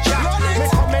start chat. Me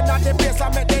come in at the place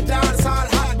and make the dance all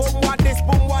hot. Boom what this,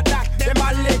 boom what that. Them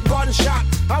a lick gunshot.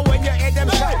 And when you hit them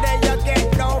shot, then you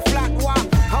get no flat walk.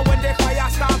 And when the fire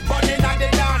start burning at the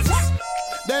dance,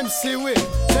 them see we,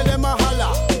 say them a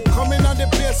holla. Come in at the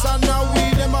place and now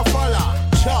we them a follow.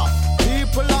 Chop,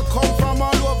 people a come from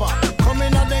all over. Come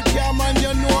in at the camp and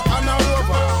you know and a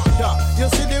rover. Yeah, you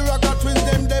see the rocker twins,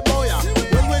 them they boya.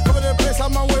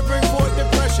 Man, we bring forth the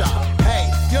pressure. Hey,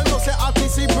 you know say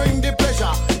RTC bring the pleasure.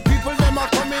 People them are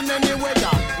coming any weather.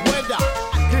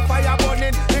 The fire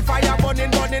burning, the fire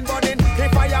burning, burning, burning. The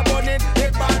fire burning,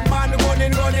 the bad man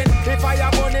running, running. The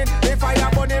fire burning, the fire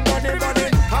burning, burning,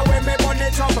 burning. How when me burn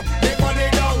it up, they burn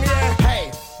it down, yeah.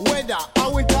 Hey, weather, a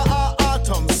winter or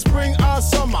autumn, spring or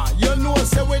summer. You know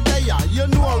say we there. You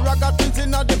know ragga twins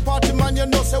in at the party, man. You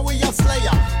know say we a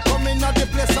slayer. Coming at the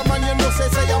place, man. You know say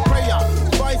a prayer.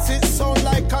 It sound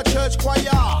like a church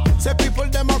choir. Say people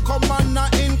them a come and a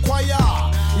inquire.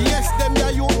 Yes, them ya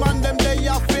youth man, them they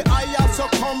have fi hire. So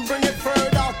come and bring it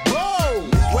further. Whoa.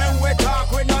 When we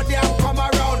talk, we no damn come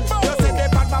around. You see the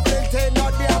bad my plenty, no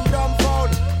damn dumb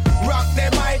phone. Rock the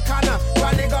mic and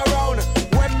rally go round.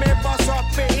 When me bust up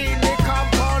me in the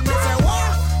compound, me say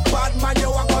what? Bad man you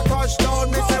a go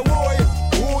touchdown. Me say boy,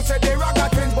 who say the Ragga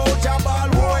twin bout your ball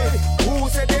boy? Who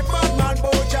say the bad man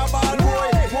bout your ball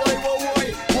boy? Boy.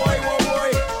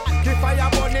 The fire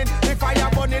burning, the fire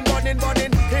burning, burning.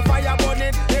 The fire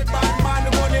burning, the bad man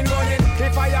burning. The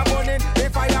fire burning,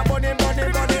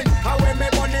 burning. How when me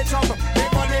burn it up, me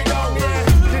burn it down, yeah.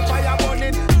 The fire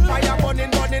burning,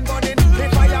 burning. The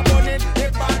fire burning, the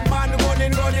bad man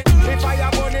burning. The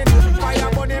fire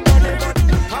burning, burning.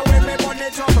 How when me burn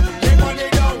it up, me burn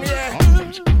it down, yeah.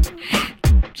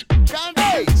 Can't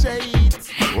DJ it.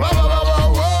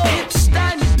 Whoa.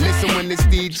 Listen when this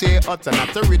DJ utter,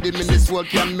 not a rhythm in this world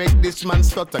can make this man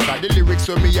stutter. Cause the lyrics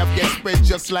when me have get spread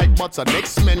just like butter.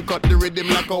 Next man cut the rhythm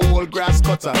like a whole grass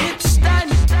cutter.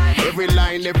 Every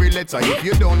line, every letter. If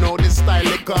you don't know this style,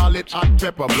 they call it hot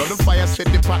pepper. Blood and fire set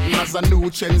the pattern as a new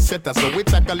trend setter. So we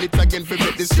tackle it again to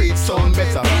make the streets sound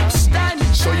better.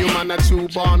 Show you man a true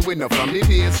born winner. From the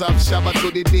days of Shabba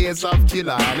to the days of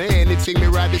Killer. And anything me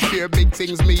ride is pure big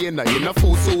things me in. In a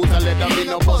full suit I let them in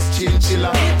a bus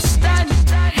chinchilla.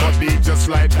 But be just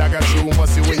like Dagger True.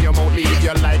 Must see when your mouth leave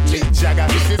you like Mick Jagger.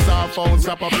 This is our phones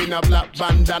up in a black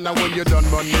bandana. When you done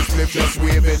run this flip, just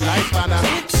wave it like banner.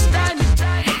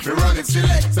 If you run it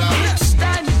selector,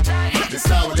 this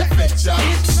how the fetcher.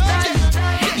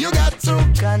 You got to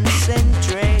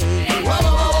concentrate.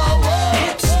 Whoa.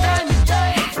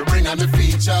 If you bring on the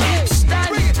feature,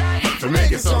 to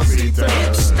make it so sweeter.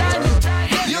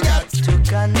 You got to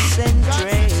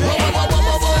concentrate.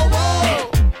 Whoa.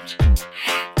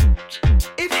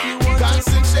 If you want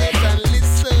concentrate and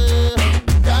listen,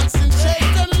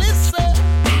 concentrate and listen.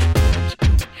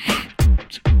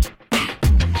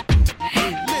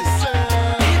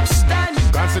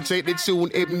 Concentrate the tune,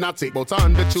 hypnotic. But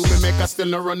on the tune, me make a still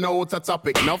no run out of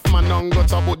topic. Enough man on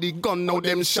got about the gun, now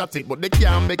them shot it. But they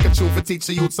can't make a tune for teach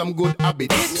you some good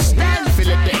habits. Feel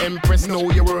let the empress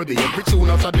know you're worthy. Every tune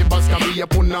out of the bus can be a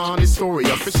put on the story.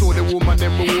 Up to show the woman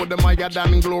them reward them higher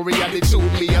than glory. And they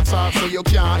tune me a talk so you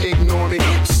can't ignore me.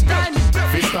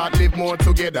 We start live more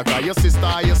together. Cause your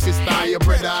sister, your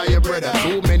brother.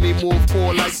 Too many move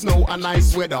cold like snow and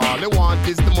ice weather. All they want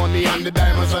is the money and the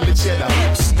diamonds and the cheddar.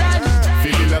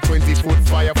 Feel a 20-foot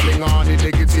fire fling on the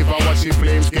negative and watch the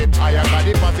flames get higher. Cause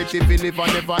the positive will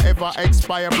never ever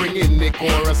expire. Bring in the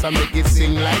chorus and make it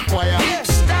sing like choir.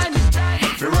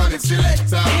 If you run it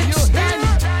selector,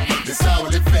 this how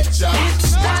the fetcher.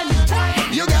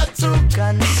 You got to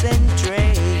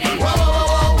concentrate.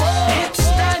 Whoa.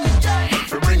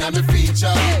 If you bring on the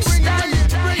feature,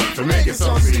 to make it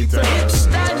so sweeter.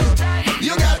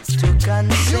 You got to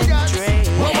concentrate.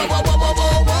 Whoa.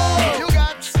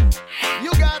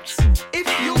 If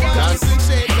you got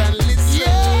concentrate and listen.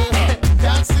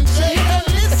 Concentrate and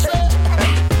listen.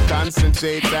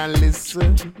 Concentrate and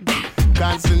listen.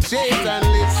 Concentrate and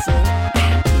listen.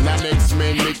 The next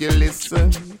man make you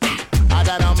listen. I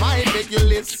got a mind make you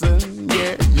listen.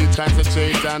 Yeah, you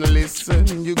concentrate and listen.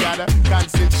 You gotta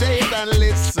concentrate and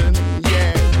listen.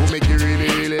 Yeah, we'll make you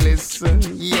really listen.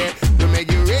 Yeah, we'll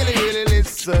make you really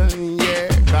listen. Yeah,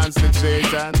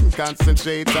 concentrate and listen.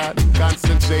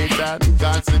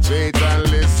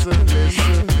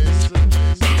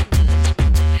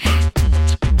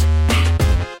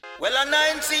 Well, in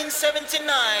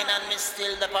 1979, and me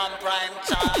still the on prime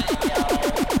time.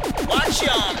 Watch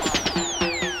on.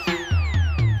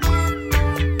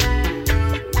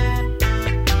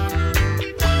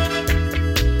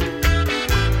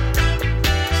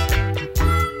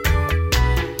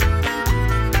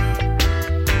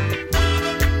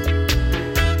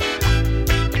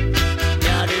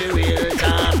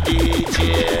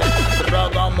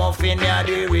 Ragamuffin, me a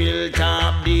the real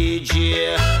top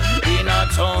DJ. In a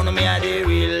town, me a the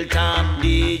real top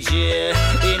DJ.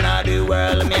 In a the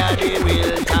world, me a the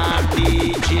real top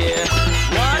DJ.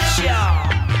 Watch ya.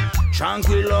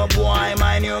 Tranquilo boy,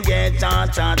 mine you get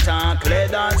ta-ta-ta.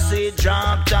 Leather seat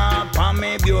drop top, on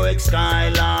me Buick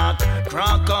Skylark.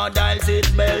 Crocodile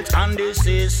seat belt and the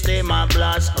system a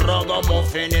blast.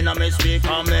 Ragamuffin in a me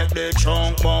speaker make the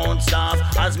trunk bounce off.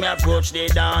 As me approach the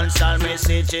dance, I'll me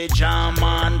city jam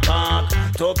and park.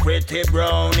 To pretty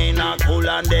brown in a cool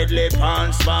and deadly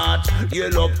pants spot. You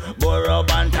look Burrow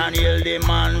Bantan, yield the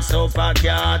man super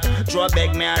cat. Draw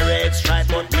beg me a red stripe,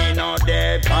 but me no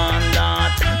dead on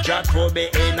that. Jack Ruby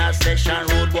in a section,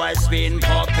 rude boy spin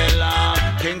popular.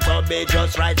 King Tubby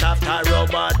just right after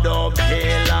Robert Dub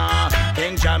Killer.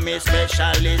 think Jammy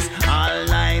specialist. All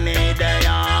 9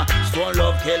 there. Stone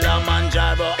Love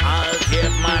Kilimanjaro, all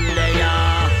Cape Man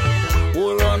there.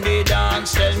 Who run the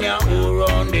dance? Tell me who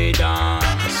run the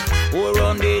dance? Who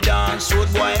run the dance?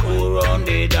 Wood boy, who run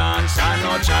the dance? I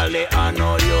know Charlie, I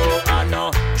know you, I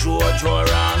know Jojo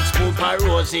Ranks. Poopa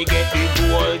Rosie get the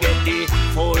goal, get the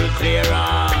full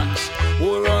clearance.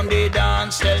 Who run the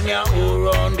dance? Tell me who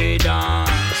run the dance?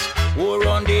 Who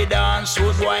run the dance?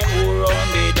 Wood boy, who run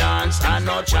the dance? I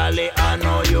know Charlie, I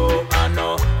know you, I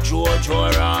know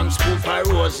Jojo Ranks. Poopa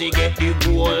Rosie get the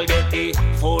goal, get the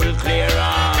full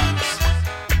clearance.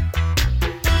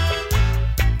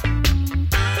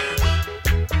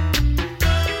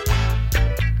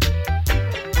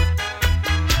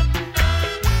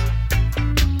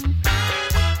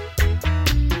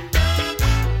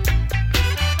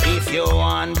 If you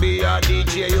want be a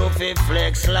DJ, you fi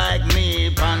flex like me.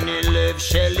 Pan the left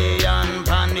Shelly and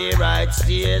pan the right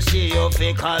Stacy. You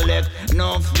fi collect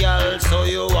enough gal, so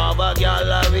you have a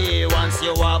gallery. Once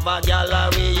you have a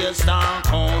gallery, you start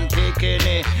count picking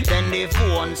it. Then the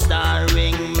phone start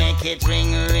ring, make it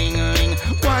ring, ring, ring.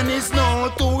 One is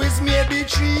no, two is maybe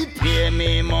three. Pay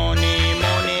me money,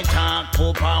 money talk,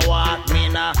 Poopa walk me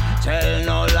nah. Tell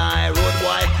no lie, road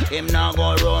boy, him nah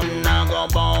go run, nah go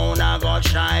bound, nah go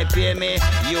try. Pay me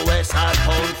US hard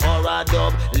pound for a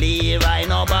dub. Levi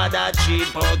no bother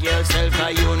cheap out yourself,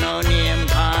 cause you no name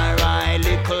can ride.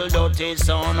 Little dirty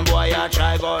son, boy I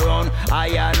try go run. I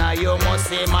and you must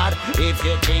be mad if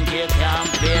you think you can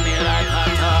play me like a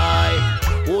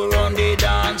toy. Who run the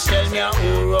dance? Tell me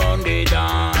who run the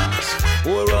dance?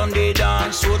 Who run the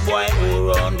dance? Wood boy,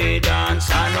 who run the dance?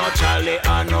 I know Charlie,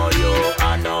 I know you,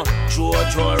 I know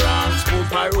Jojo Ranks.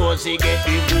 Poopa Rosie get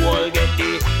the goal, get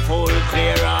the full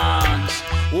clearance.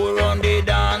 Who run the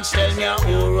dance? Tell me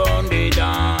who run the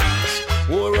dance?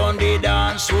 Who run the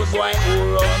dance? Wood boy,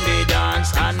 who run the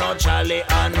dance? I know Charlie,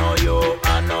 I know you,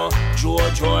 I know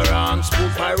Jojo Ranks.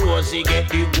 Poopa Rosie get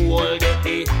the goal, get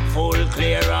the full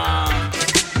clearance.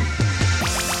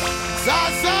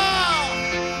 Zaza!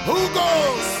 Who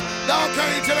goes? Dark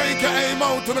Jamaica, aim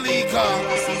out to Malika.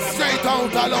 Straight out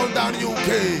of London, UK.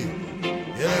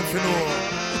 Yeah, if you know.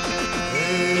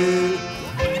 Hey.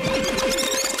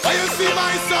 When you see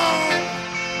my song,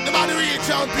 the body real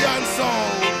champion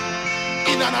song.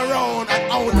 In and around and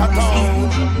out of town.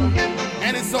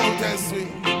 And it's all test sweet.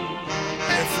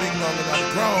 And fling on the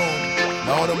ground.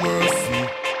 Now the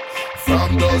mercy.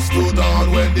 From dusk to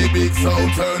dawn when the big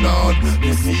sound turn on,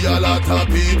 we see a lot of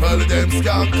people, them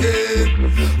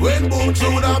skanking. When boom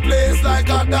through the place like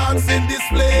a dancing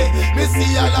display, we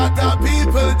see a lot of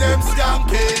people, them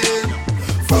skanking.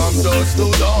 From dusk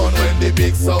to dawn when the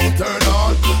big sound turn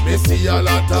on, we see a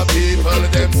lot of people,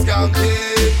 them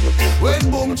skanking.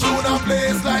 When boom through the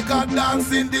place like a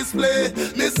dancing display,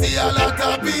 we see a lot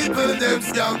of people, them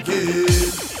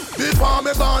skanking. Before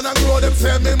me born and grow, them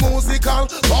say me musical.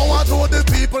 Power to the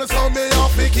people, so me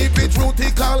have to keep it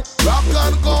rutical. Rock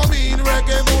and come in,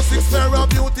 reggae music's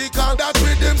therapeutical. That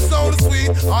rhythm sound sweet,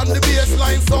 and the bass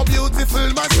line so beautiful.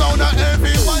 My sound are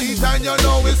every white, and you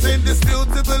know it's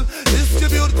indisputable.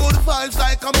 Distribute good vibes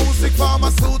like a music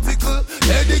pharmaceutical.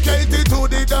 Dedicated to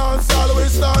the dance,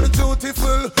 always start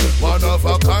dutiful. One of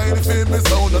a kind, feel me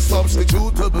sound are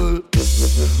substitutable.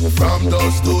 From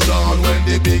dusk to dawn, when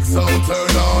the big sound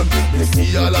turn on, we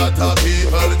see a lot of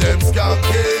people, them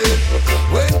skanking.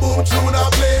 When boom through the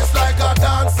place like a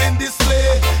dancing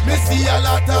display, we see a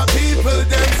lot of people,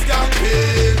 them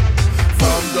skanking.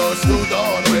 From dusk to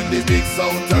dawn, when the big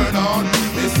sound turn on,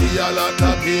 we see a lot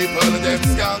of people, them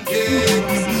skanking.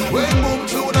 When boom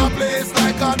through the place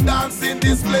like a dancing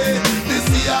display, we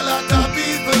see a lot of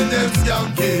people, them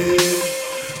skanking.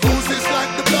 Music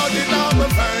like the blood in my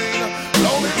vein,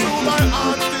 flowing through my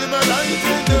heart,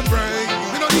 stimulating the brain.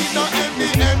 Need no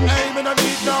MDMA, me no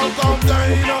need no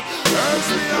complain. Curse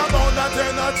me about that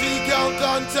energy can't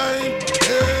contain.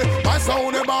 Yeah, my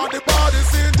sound about the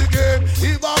body's in the game.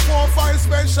 Even 4-5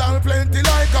 special, plenty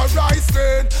like a rice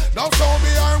grain. Now sound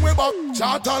behind we back,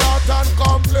 chat a lot and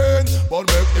complain.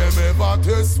 But make them ever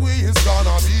taste sweet, it's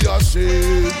gonna be a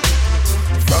shame.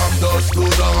 From dusk to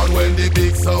dawn when the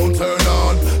big sound turn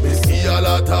on, we see a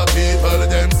lot of people,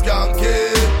 them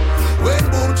skanking. When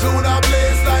boom through the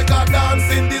place like a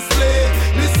dancing display,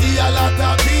 we see a lot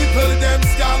of people, them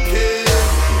skanking.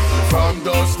 From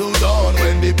dusk to dawn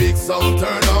when the big sound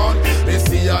turn on, we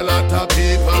see a lot of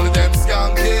people, them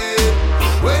skanking.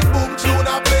 When boom through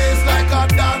the place like a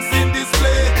dancing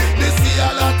display, we see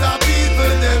a lot of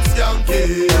people, them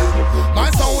skanking.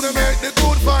 My sound make the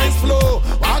good vibes flow.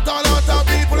 What a lot of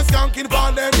people skanking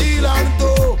for them heel and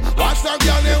toe. Watch that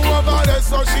girl over there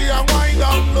so she a wind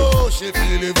down low. She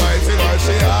feel the vibes in her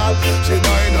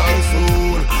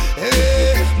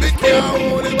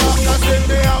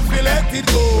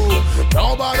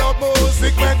Now bad up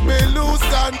music make me lose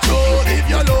control. If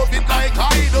you love it like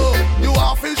I do, you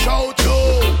have to shout yo.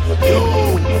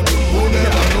 Who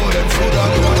never know them should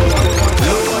have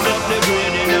load up the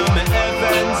grade in my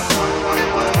heavens.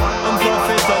 I'm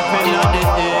profit up in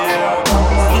the air.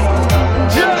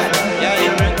 Yeah,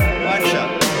 hear me? Watch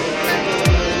out.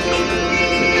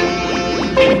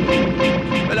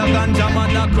 Well, a ganja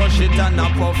man a crush it and a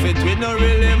puff it. We don't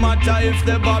really matter if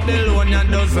the Babylonian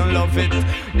doesn't love it.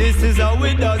 This is how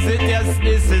we does it, yes,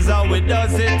 this is how we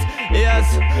does it. Yes,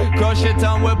 crush it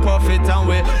and we puff it and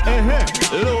we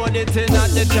load it in at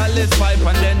the chalice pipe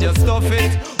and then you stuff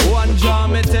it. One jar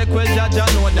me take with Jaja,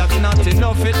 know that's not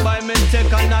enough. It by me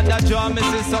take another jar, me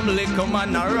see some liquor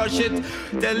man a rush it.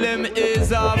 Tell him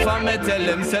ease off and me tell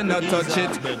him say no touch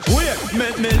it. Wait,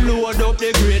 make me load up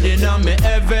the grade in on me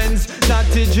heavens.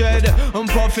 Natty dread, and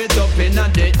puff it up in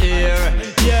the air.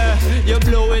 Yeah, you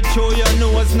blow it through your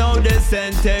nose, now the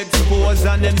scent expose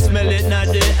and them smell it in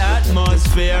the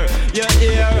atmosphere. You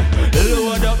hear,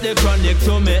 load up the chronic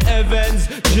to me heavens.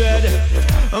 Dread,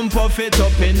 and puff it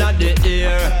up in the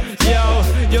air. Yo,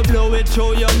 you blow it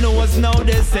through your nose, now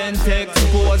the scent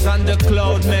expose and the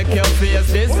cloud make your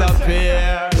face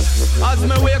disappear. As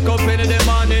me wake up in the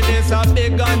morning, it's a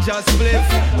big ganja spliff.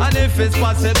 And if it's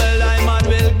possible, I man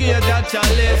will gauge a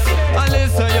chalice. And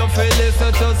listen, you feel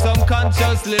listen to some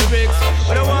conscious lyrics.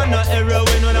 When I want no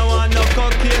heroin, when I want no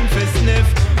cocaine for sniff.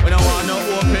 When I want no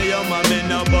opium, I'm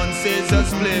in a bun scissor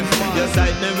spliff. You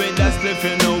sight me with that spliff,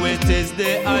 you know it is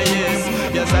the highest.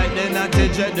 You sight the natty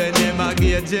dread, the name I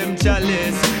gave Jim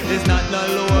Chalice. It's not no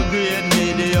low grade,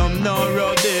 medium, no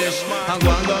rubbish. I'm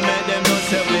going to make them know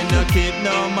say we no keep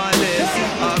no malice.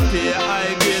 Up here high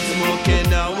grade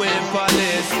smoking away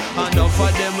police. Enough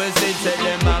of them will say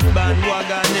them a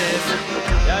bandwagonist.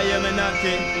 Yeah, hear me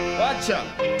knocking? Watch out.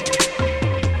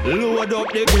 Load up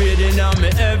the grade in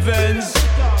my heavens.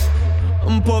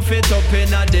 Puff it up in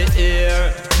the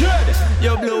air.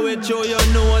 You blow it through your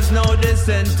nose, now the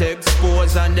scent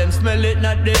expose and them smell it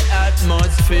not the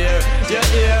atmosphere. You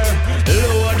hear?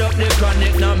 Load up the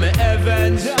chronic now my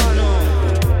heavens.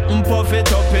 Puff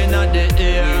it up in the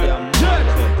air.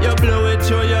 You blow it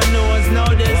through your nose, now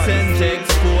the scent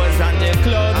expose and the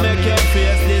cloud make your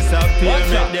face disappear.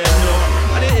 Make them know.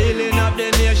 And the healing of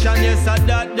the nation, yes, I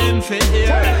that them fit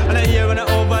here. And I hear when I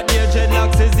over there,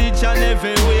 dreadlocks is each and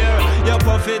everywhere. You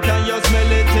puff it and you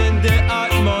smell it in the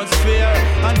atmosphere.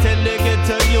 Until they get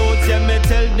to youth, yeah, me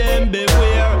tell them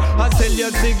beware. I sell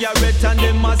you cigarette and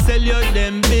them I sell you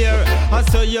them beer. And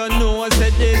so you know, I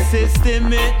said the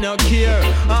system it no care.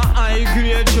 And I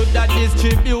grade should that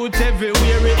distribute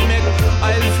everywhere. It make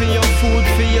oil for your food,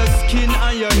 for your skin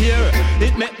and your hair.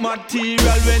 It make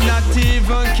material when not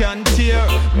even can tear.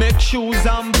 Make shoes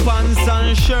and pants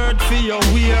and shirt for your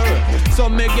wear. So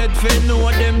me get fi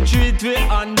know them treat we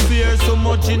unfair. So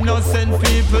much innocent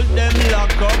people them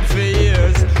lock up for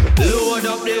years. Load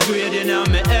up the grade in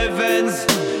my heavens.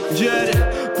 Dread,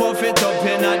 puff it up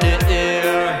in the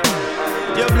air.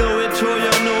 You blow it through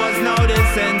your nose, now the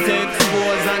scent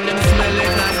expose and them smell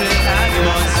it in the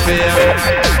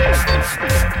atmosphere.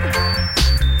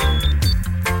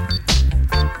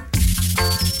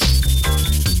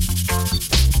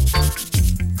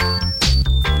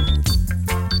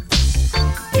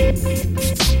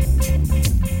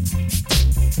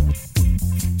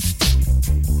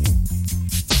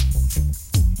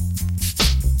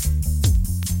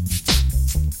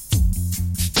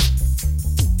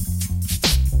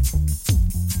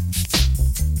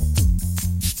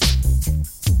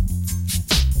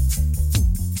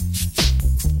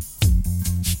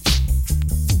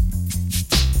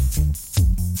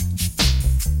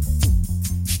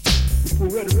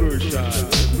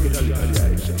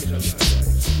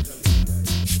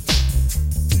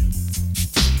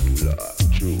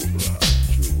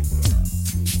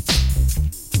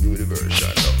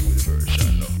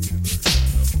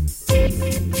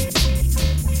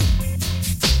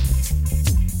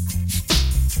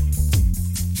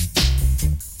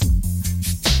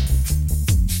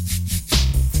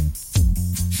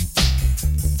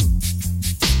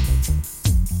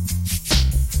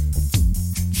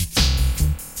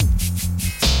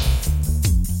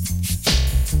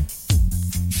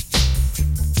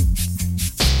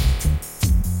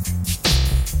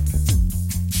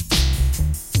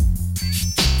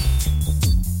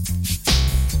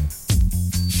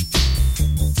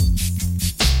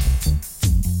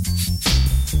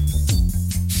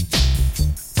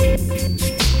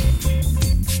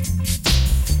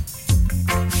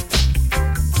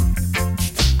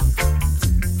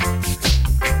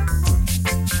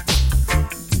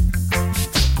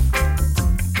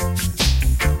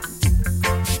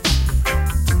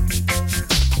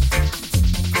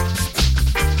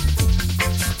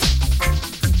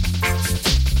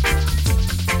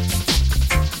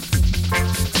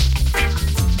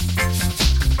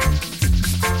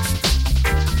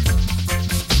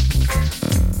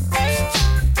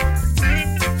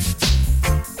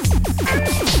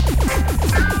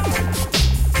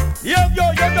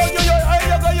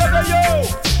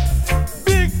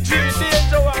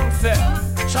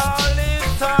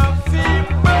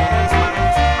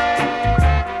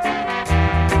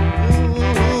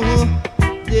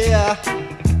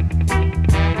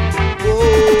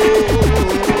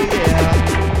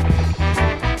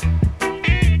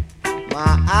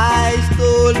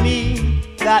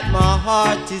 that my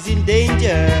heart is in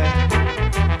danger.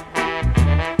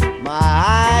 My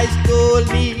eyes told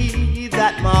me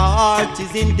that my heart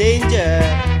is in danger.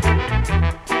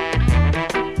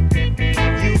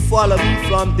 You follow me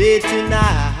from day to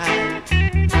night,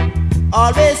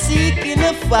 always seeking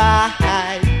a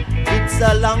fight. It's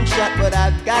a long shot, but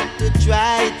I've got to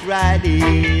try it right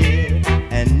here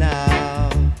and now.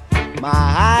 My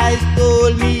eyes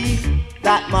told me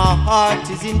that my heart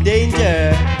is in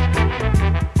danger.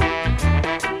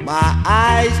 My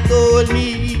eyes told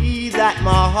me that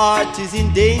my heart is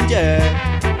in danger.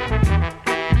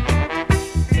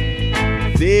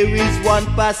 There is one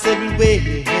possible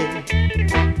way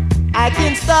I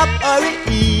can stop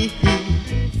hurry,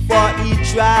 for he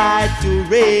tried to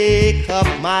rake up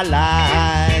my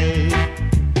life.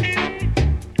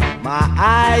 My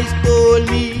eyes told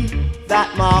me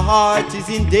that my heart is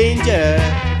in danger.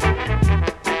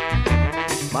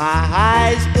 My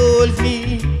eyes told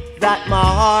me that my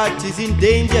heart is in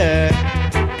danger.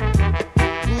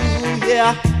 Ooh,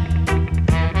 yeah.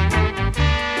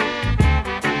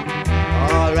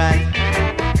 All right.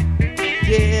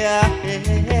 Yeah,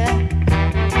 yeah.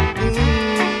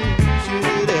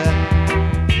 Shooter.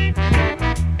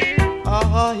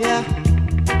 Oh, yeah.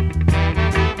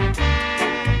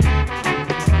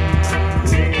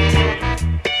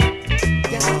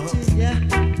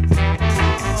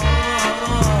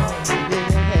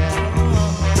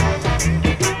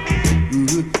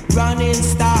 Running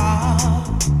star,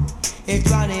 it's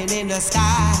running in the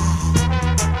sky.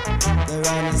 The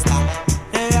running star,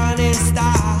 the running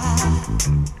star,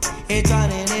 it's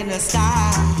running in the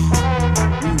sky.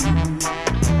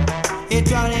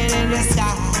 It's running in the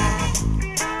sky,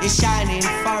 it's shining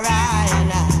for I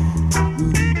and I.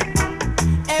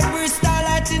 Every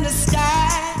starlight in the sky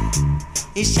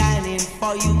is shining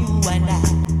for you and I.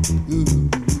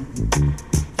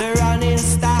 The running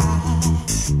star,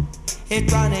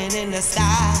 it's running in the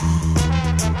sky.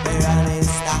 The running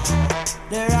star,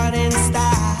 the running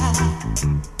star,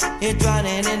 it's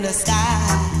running in the sky.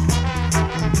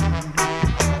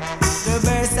 The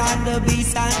birds and the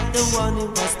bees and the one who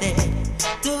was there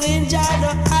to enjoy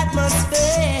the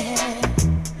atmosphere.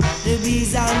 The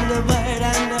bees and the bird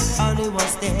and the honey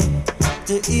was there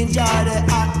to enjoy the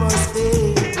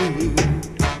atmosphere.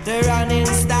 The running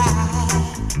star,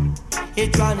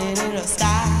 it's running in the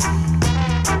sky.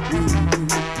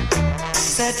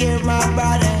 Secure my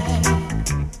body,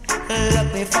 look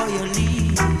before you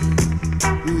leave.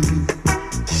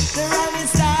 The running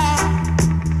star,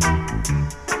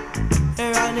 the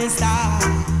running star,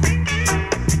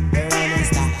 the running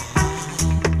star,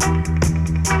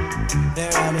 the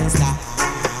running star.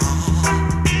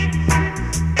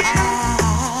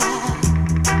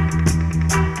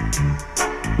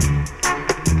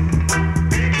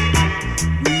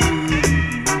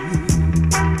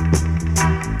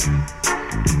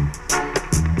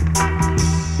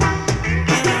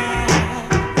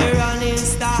 The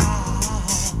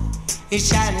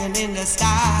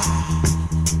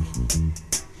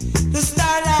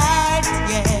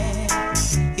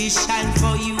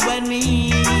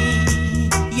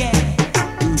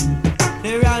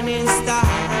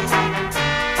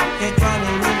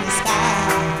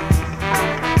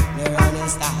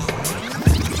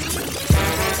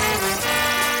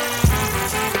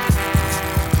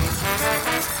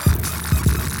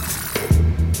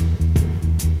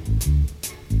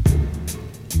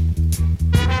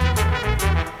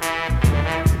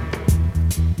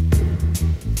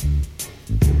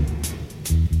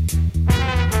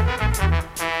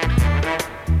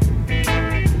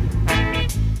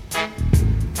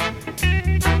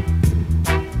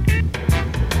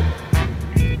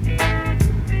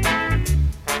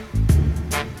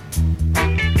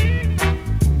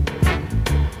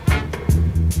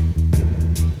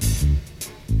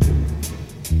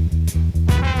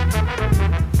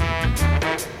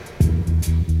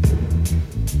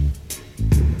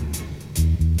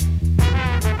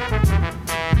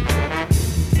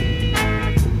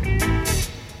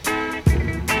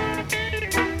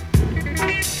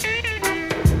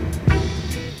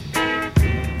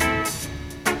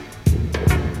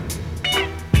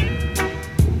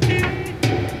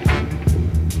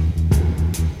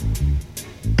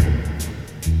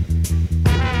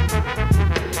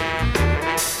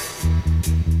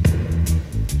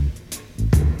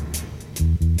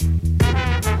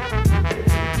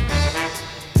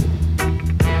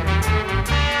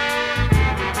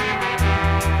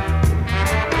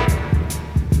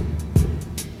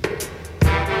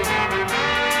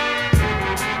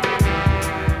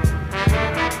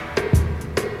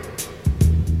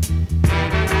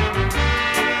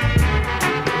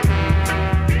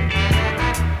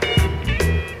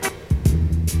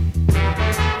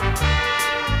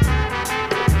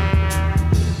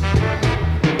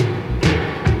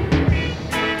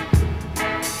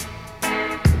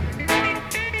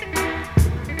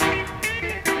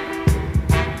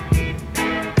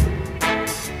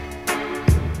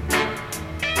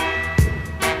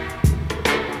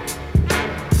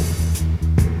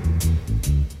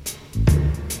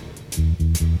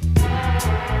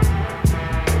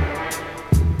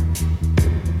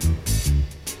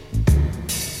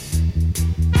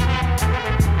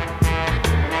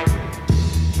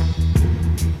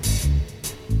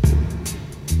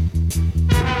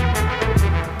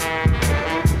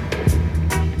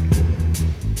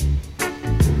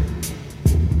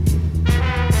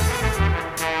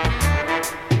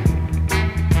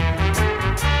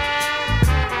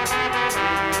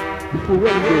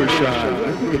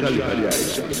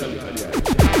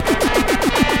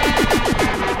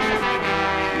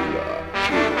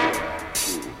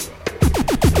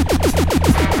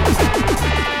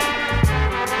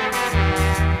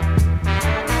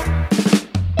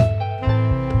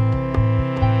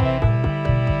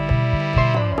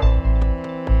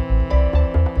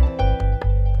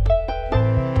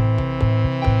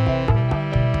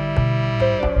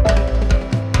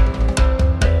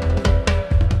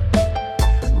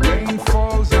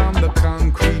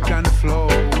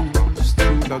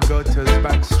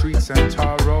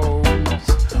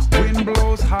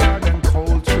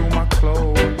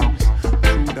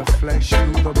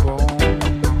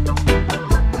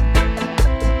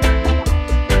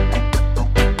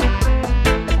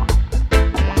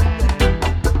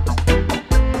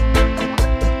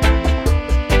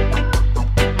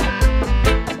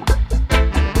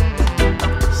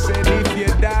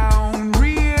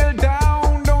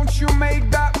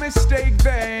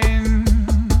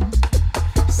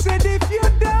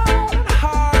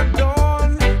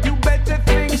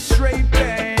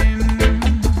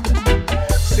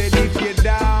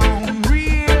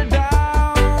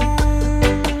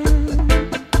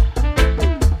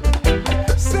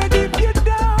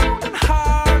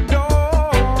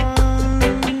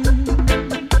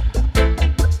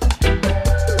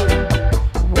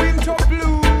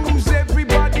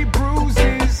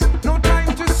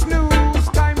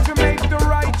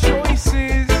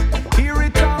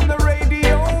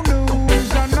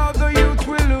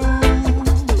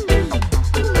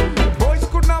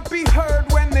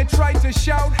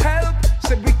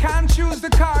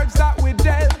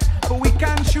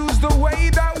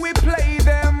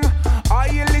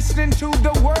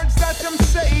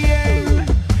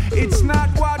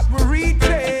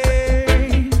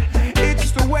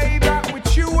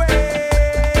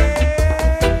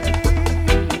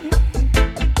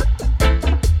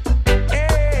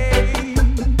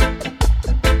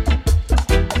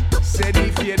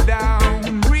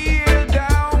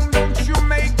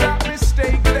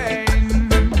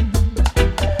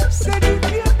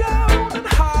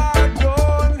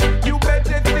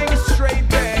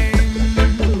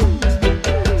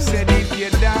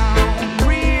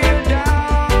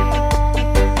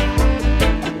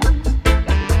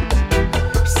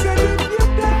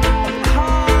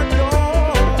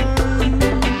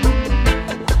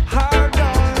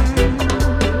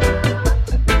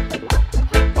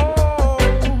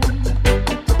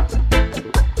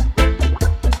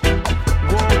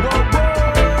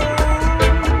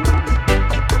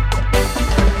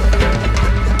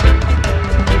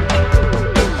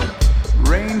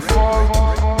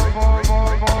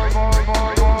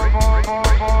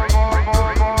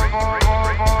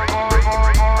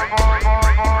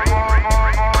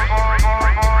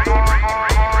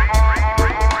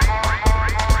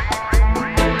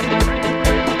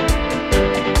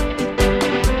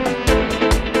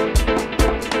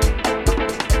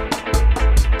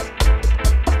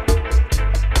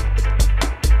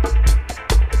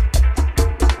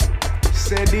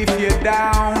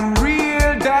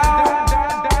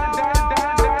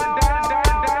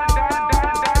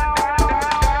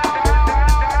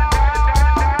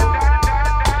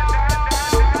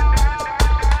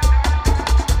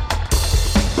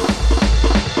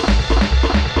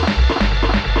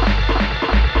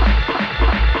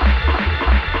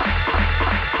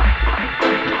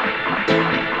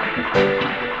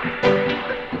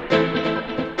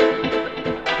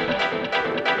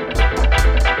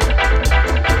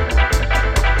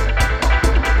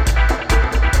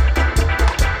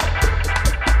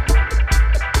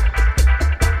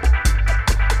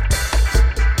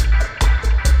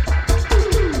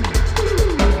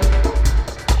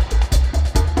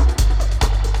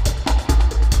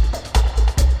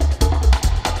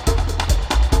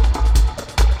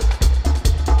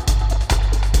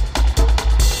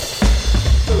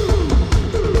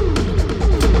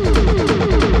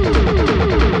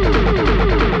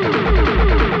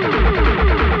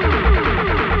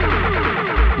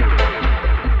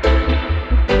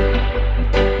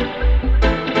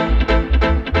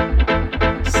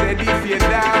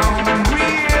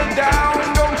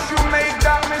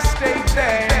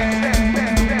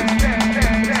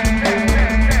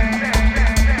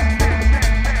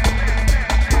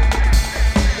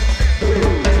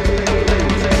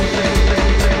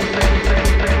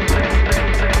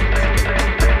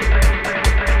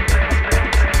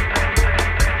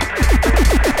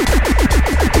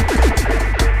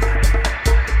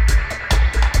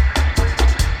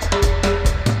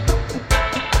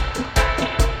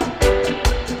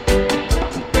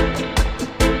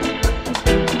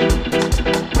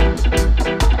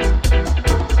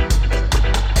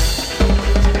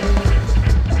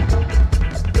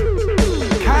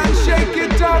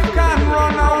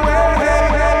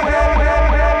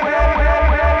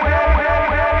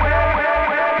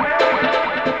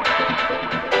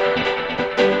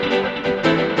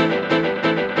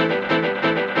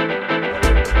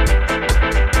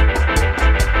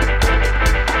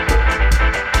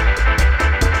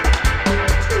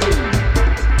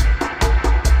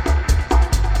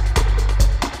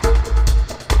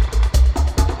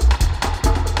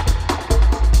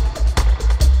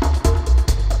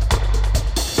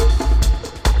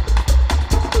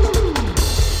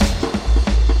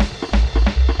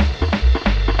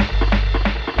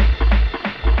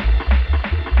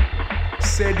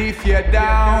Said if you're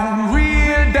down,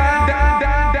 real down, down,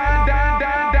 down, down, down.